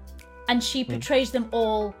Senua, and she portrays them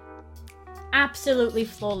all absolutely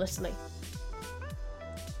flawlessly.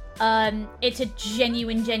 It's a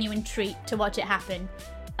genuine treat to watch it happen.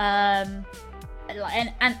 An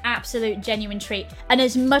absolute genuine treat. And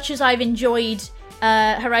as much as I've enjoyed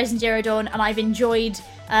Horizon Zero Dawn, and I've enjoyed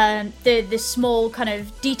the small kind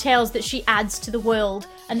of details that she adds to the world,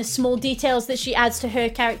 and the small details that she adds to her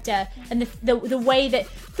character, and the way that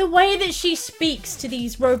she speaks to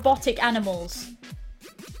these robotic animals,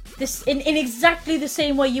 this in exactly the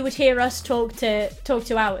same way you would hear us talk to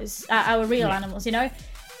our real animals,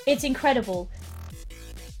 it's incredible.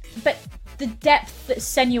 But the depth that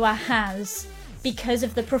Senua has, because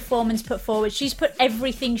of the performance put forward, she's put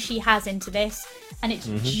everything she has into this, and it's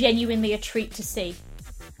genuinely a treat to see.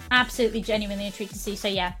 Absolutely genuinely a treat to see. So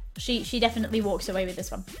yeah, she definitely walks away with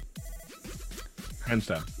this one. Hands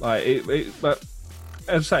down. But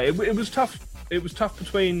as I say, it was tough. It was tough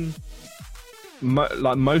between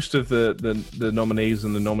most of the nominees,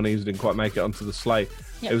 and the nominees didn't quite make it onto the slate.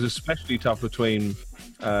 Yep. It was especially tough between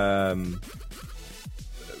Senua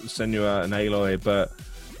and Aloy, but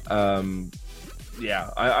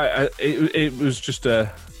it was just an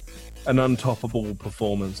untoppable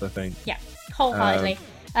performance, I think. Yeah, wholeheartedly.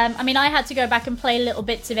 I had to go back and play little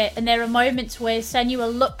bits of it, and there are moments where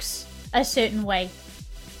Senua looks a certain way,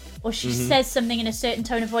 or she says something in a certain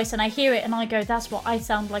tone of voice, and I hear it and I go, that's what I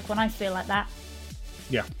sound like when I feel like that.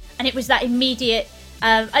 Yeah. And it was that immediate,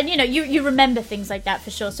 and you remember things like that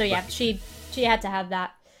for sure. So yeah, she had to have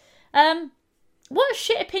that. What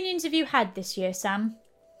shit opinions have you had this year, Sam?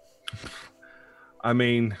 I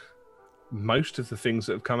mean, most of the things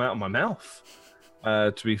that have come out of my mouth,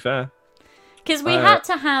 to be fair. Because we had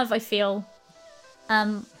to have, I feel,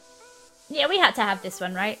 we had to have this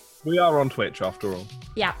one, right? We are on Twitch, after all.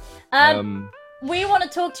 Yeah. We want to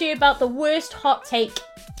talk to you about the worst hot take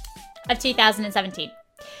of 2017.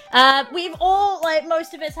 We've all, like,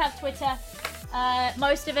 most of us have Twitter.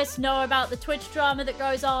 Most of us know about the Twitch drama that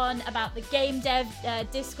goes on, about the game dev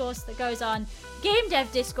discourse that goes on. Game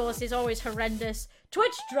dev discourse is always horrendous.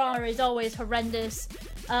 Twitch drama is always horrendous.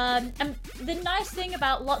 And the nice thing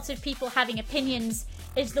about lots of people having opinions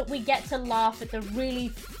is that we get to laugh at the really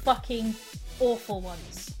fucking awful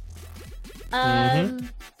ones. I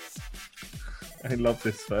love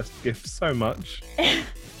this first GIF so much.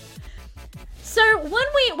 So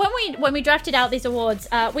when we drafted out these awards,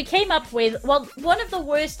 we came up with, well, one of the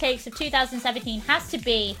worst takes of 2017 has to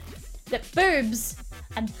be that boobs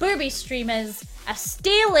and booby streamers are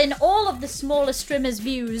stealing all of the smaller streamers'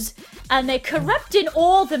 views, and they're corrupting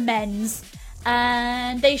all the men's,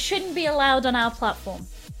 and they shouldn't be allowed on our platform.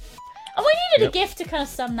 And we needed a GIF to kind of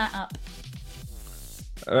sum that up.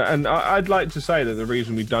 And I'd like to say that the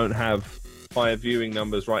reason we don't have higher viewing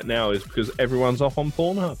numbers right now is because everyone's off on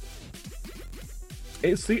Pornhub.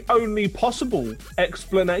 It's the only possible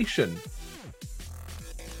explanation.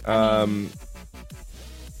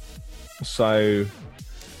 So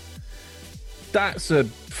that's a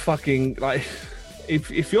fucking, like,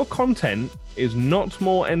 if your content is not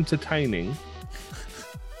more entertaining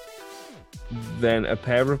than a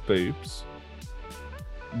pair of boobs,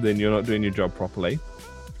 then you're not doing your job properly.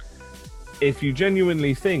 If you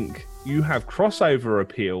genuinely think you have crossover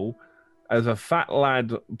appeal as a fat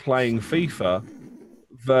lad playing FIFA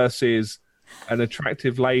versus an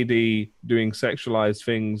attractive lady doing sexualized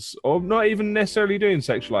things, or not even necessarily doing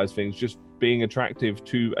sexualized things, just being attractive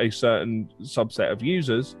to a certain subset of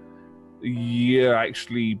users, you're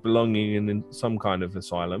actually belonging in some kind of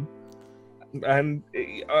asylum. And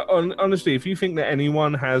honestly, if you think that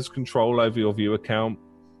anyone has control over your view account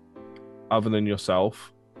other than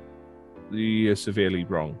yourself, you're severely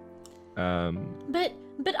wrong.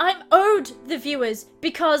 But I'm owed the viewers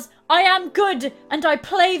because I am good and I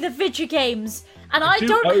play the video games, and I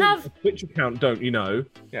don't have a Twitch account, don't you know?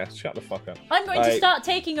 Yeah, shut the fuck up. I'm going to start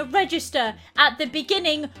taking a register at the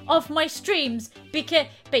beginning of my streams because.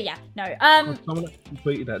 But yeah, no. Someone actually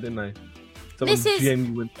tweeted that, didn't they? This is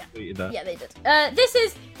genuinely tweeted that. Yeah, they did.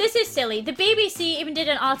 This is silly. The BBC even did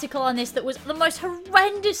an article on this that was the most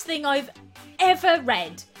horrendous thing I've ever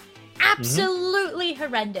read. Absolutely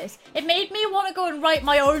horrendous. It made me want to go and write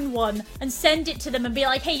my own one and send it to them and be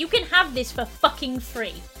like, hey, you can have this for fucking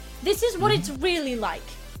free. This is what it's really like.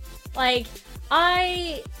 Like,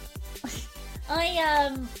 I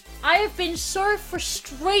have been so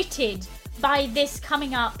frustrated by this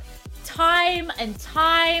coming up time and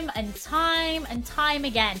time and time and time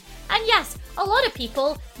again. And yes, a lot of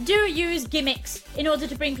people do use gimmicks in order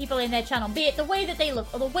to bring people in their channel, be it the way that they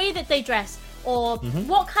look or the way that they dress, or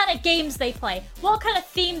what kind of games they play, what kind of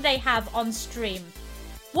theme they have on stream,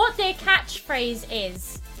 what their catchphrase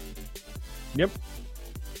is. Yep.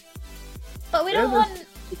 But we don't want...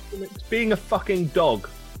 It's being a fucking dog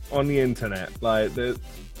on the internet. Like, there's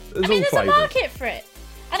a market for it.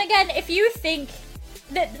 And again, if you think...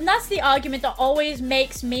 that's the argument that always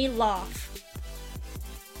makes me laugh.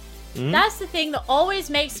 That's the thing that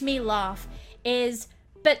always makes me laugh, is...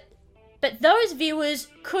 But those viewers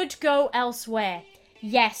could go elsewhere.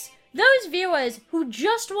 Yes, those viewers who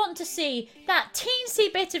just want to see that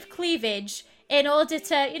teensy bit of cleavage in order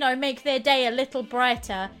to, you know, make their day a little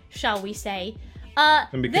brighter, shall we say.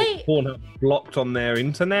 And because Pornhub blocked on their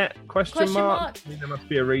internet? Question mark? I mean, there must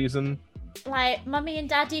be a reason. Like, Mummy and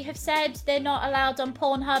Daddy have said they're not allowed on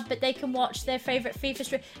Pornhub, but they can watch their favourite FIFA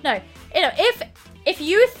stream. No, you know, if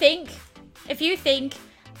you think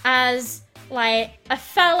as... like a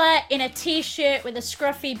fella in a t-shirt with a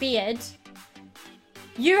scruffy beard,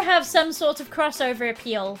 you have some sort of crossover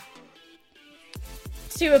appeal.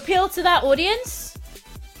 To appeal to that audience,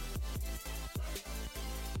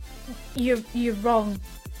 you're wrong.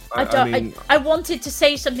 I wanted to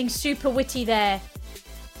say something super witty there,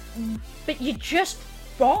 but you're just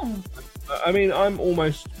wrong. I mean, I'm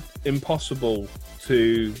almost impossible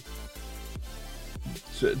to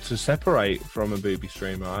separate from a booby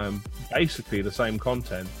streamer. I am basically the same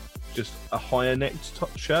content, just a higher necked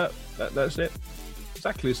shirt. That's it.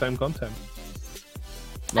 Exactly the same content.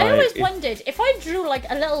 Like, I always wondered if I drew like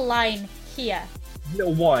a little line here.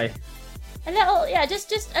 Little Y. A little, yeah,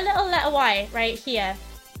 just a little letter Y right here.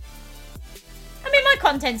 I mean, my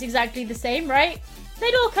content's exactly the same, right?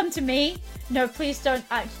 They'd all come to me. No, please don't.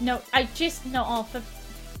 No,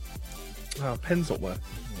 oh, pen's not working.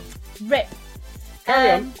 Rip.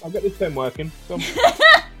 Carry on. I'll get this pen working. Come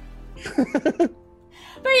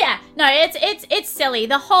But yeah, no, it's silly.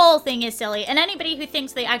 The whole thing is silly. And anybody who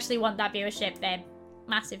thinks they actually want that viewership, they're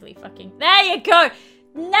massively fucking... There you go!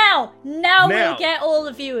 Now we'll get all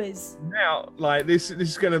the viewers. Now, like, this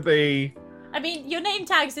is going to be... I mean, your name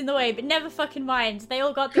tag's in the way, but never fucking mind. They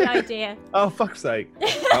all got the idea. Oh, fuck's sake.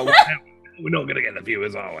 We're not going to get the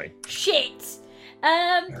viewers, are we? Shit.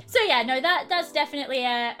 So yeah, no, that's definitely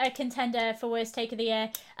a contender for worst take of the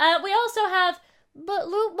year. We also have, but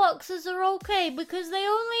loot boxes are okay because they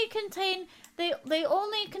only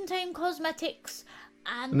contain cosmetics.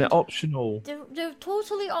 And they're optional. They're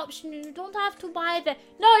totally optional. You don't have to buy them.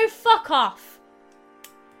 No, fuck off.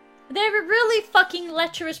 They're a really fucking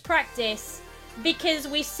lecherous practice because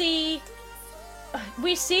we see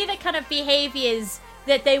the kind of behaviors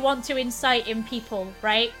that they want to incite in people,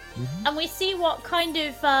 right? Mm-hmm. And we see what kind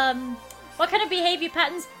of behavior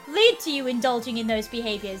patterns lead to you indulging in those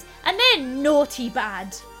behaviors, and they're naughty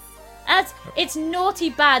bad. As it's naughty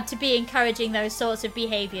bad to be encouraging those sorts of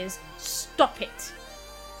behaviors. Stop it.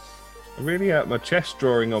 I'm really hurt my chest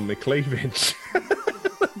drawing on my cleavage.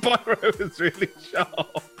 The biro was really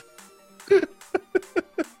sharp.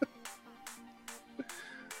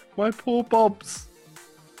 My poor Bobs.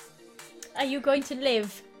 Are you going to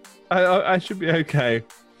live? I should be okay.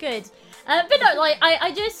 Good. But no, like,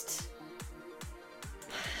 I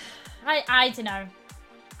don't know.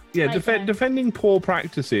 Yeah, defending poor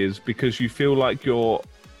practices because you feel like you're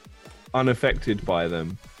unaffected by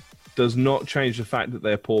them does not change the fact that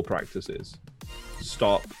they're poor practices.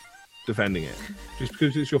 Stop defending it. Just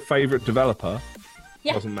because it's your favourite developer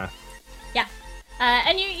doesn't matter. Yeah.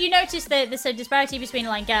 And you notice the sort of disparity between,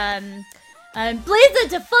 like,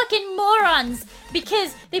 Blizzard are fucking morons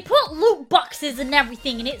because they put loot boxes and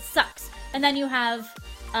everything and it sucks. And then you have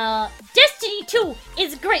Destiny 2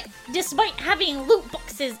 is great despite having loot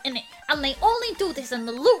boxes in it, and they only do this and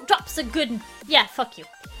the loot drops are good. And yeah, fuck you.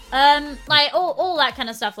 Like all that kind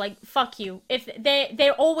of stuff. Like, fuck you. If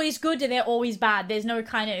they're always good or they're always bad. There's no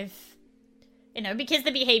kind of, you know, because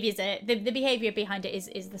the behaviors the behavior behind it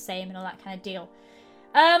is the same and all that kind of deal.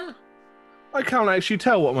 I can't actually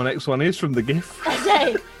tell what my next one is from the GIF.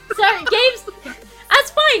 Okay, so games.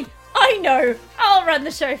 That's fine. I know. I'll run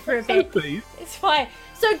the show for a bit. Please. It's fine.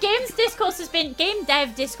 So game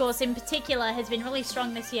dev discourse in particular has been really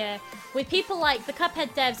strong this year, with people like the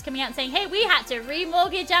Cuphead devs coming out and saying, hey, we had to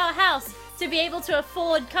remortgage our house to be able to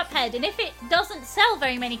afford Cuphead, and if it doesn't sell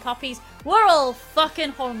very many copies, we're all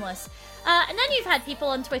fucking homeless. And then you've had people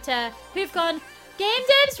on Twitter who've gone, game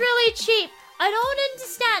dev's really cheap. I don't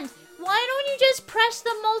understand. Why don't you just press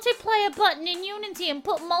the multiplayer button in Unity and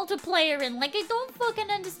put multiplayer in? Like, I don't fucking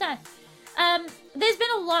understand. There's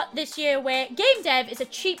been a lot this year where game dev is a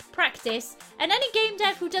cheap practice, and any game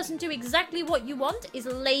dev who doesn't do exactly what you want is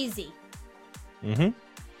lazy. Mm-hmm.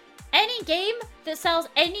 Any game that sells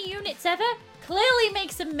any units ever clearly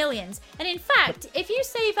makes them millions. And in fact, if you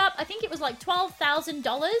save up, I think it was like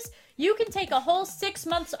 $12,000, you can take a whole 6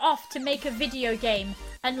 months off to make a video game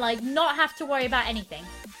and, like, not have to worry about anything.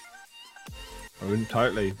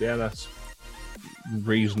 Totally. Yeah, that's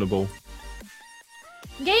reasonable.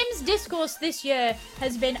 Games discourse this year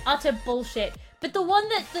has been utter bullshit, but the one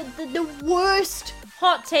that the worst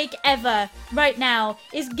hot take ever right now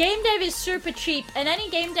is game dev is super cheap, and any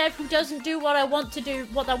game dev who doesn't do what I want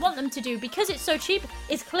them to do because it's so cheap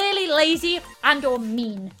is clearly lazy and or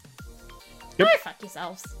mean. Yep. Go fuck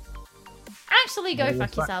yourselves. Actually, go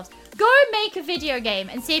fuck yourselves. Go make a video game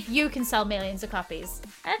and see if you can sell millions of copies.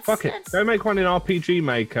 Fuck it. Go make one in RPG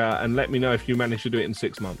Maker and let me know if you manage to do it in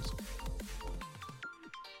 6 months.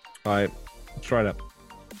 Alright, try it up.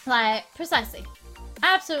 Like, precisely.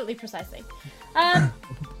 Absolutely precisely. And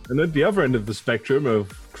at the other end of the spectrum of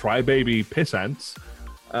crybaby pissants,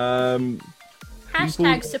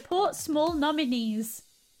 hashtag support small nominees.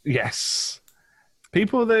 Yes.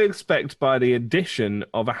 People that expect by the addition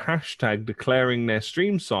of a hashtag declaring their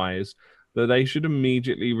stream size that they should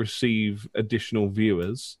immediately receive additional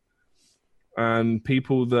viewers. And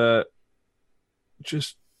people that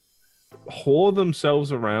just whore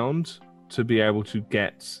themselves around to be able to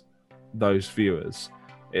get those viewers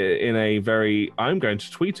in a very, I'm going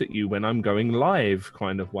to tweet at you when I'm going live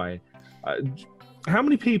kind of way. How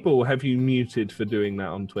many people have you muted for doing that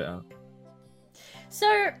on Twitter?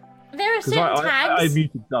 So there are certain tags. I've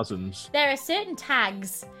muted dozens. There are certain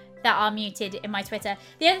tags that are muted in my Twitter.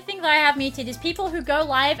 The other thing that I have muted is people who go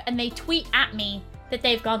live and they tweet at me that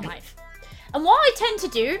they've gone live. And what I tend to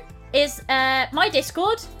do is my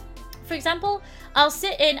Discord, for example, I'll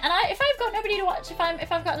sit in and if I've got nobody to watch, if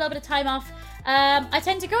I've got a little bit of time off, I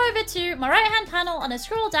tend to go over to my right hand panel and I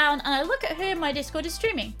scroll down and I look at who in my Discord is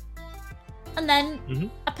streaming. And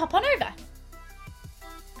then I pop on over.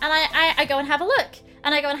 And I go and have a look.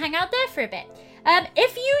 And I go and hang out there for a bit.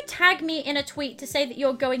 If you tag me in a tweet to say that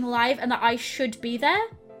you're going live and that I should be there,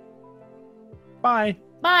 Bye.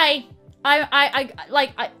 bye. A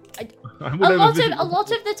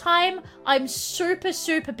lot of the time, I'm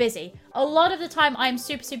super busy. A lot of the time, I'm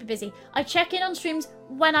super busy. I check in on streams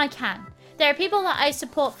when I can. There are people that I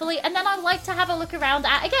support fully, and then I like to have a look around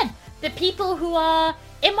at, again, the people who are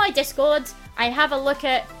in my Discord. I have a look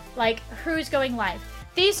at, like, who's going live.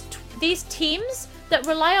 These teams that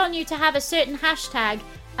rely on you to have a certain hashtag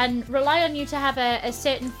and rely on you to have a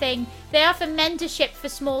certain thing, they offer mentorship for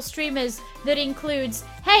small streamers that includes,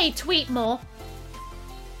 hey, tweet more.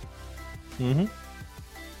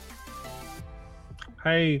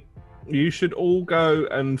 Hey, you should all go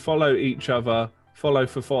and follow each other. Follow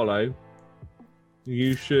for follow.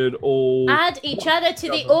 You should all add each other to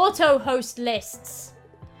the auto host lists.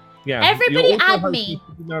 Yeah, everybody add me.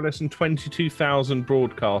 No less than 22,000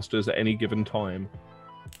 broadcasters at any given time.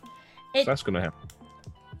 So that's going to happen.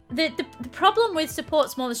 The problem with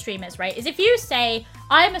support smaller streamers, right, is if you say,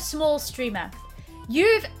 I'm a small streamer,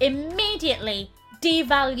 you've immediately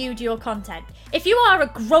devalued your content. If you are a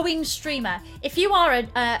growing streamer, if you are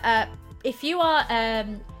a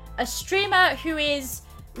streamer who is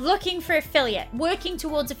looking for affiliate, working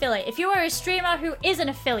towards affiliate, if you are a streamer who is an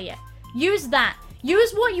affiliate, use that.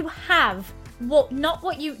 Use what you have, not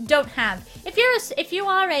what you don't have. If you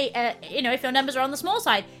are if your numbers are on the small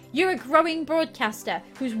side, you're a growing broadcaster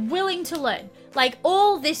who's willing to learn, like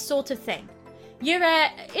all this sort of thing. You're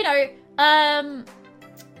the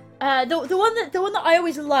one that I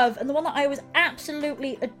always love and the one that I always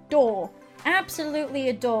absolutely adore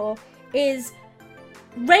is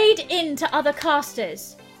raid into other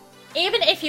casters, even if you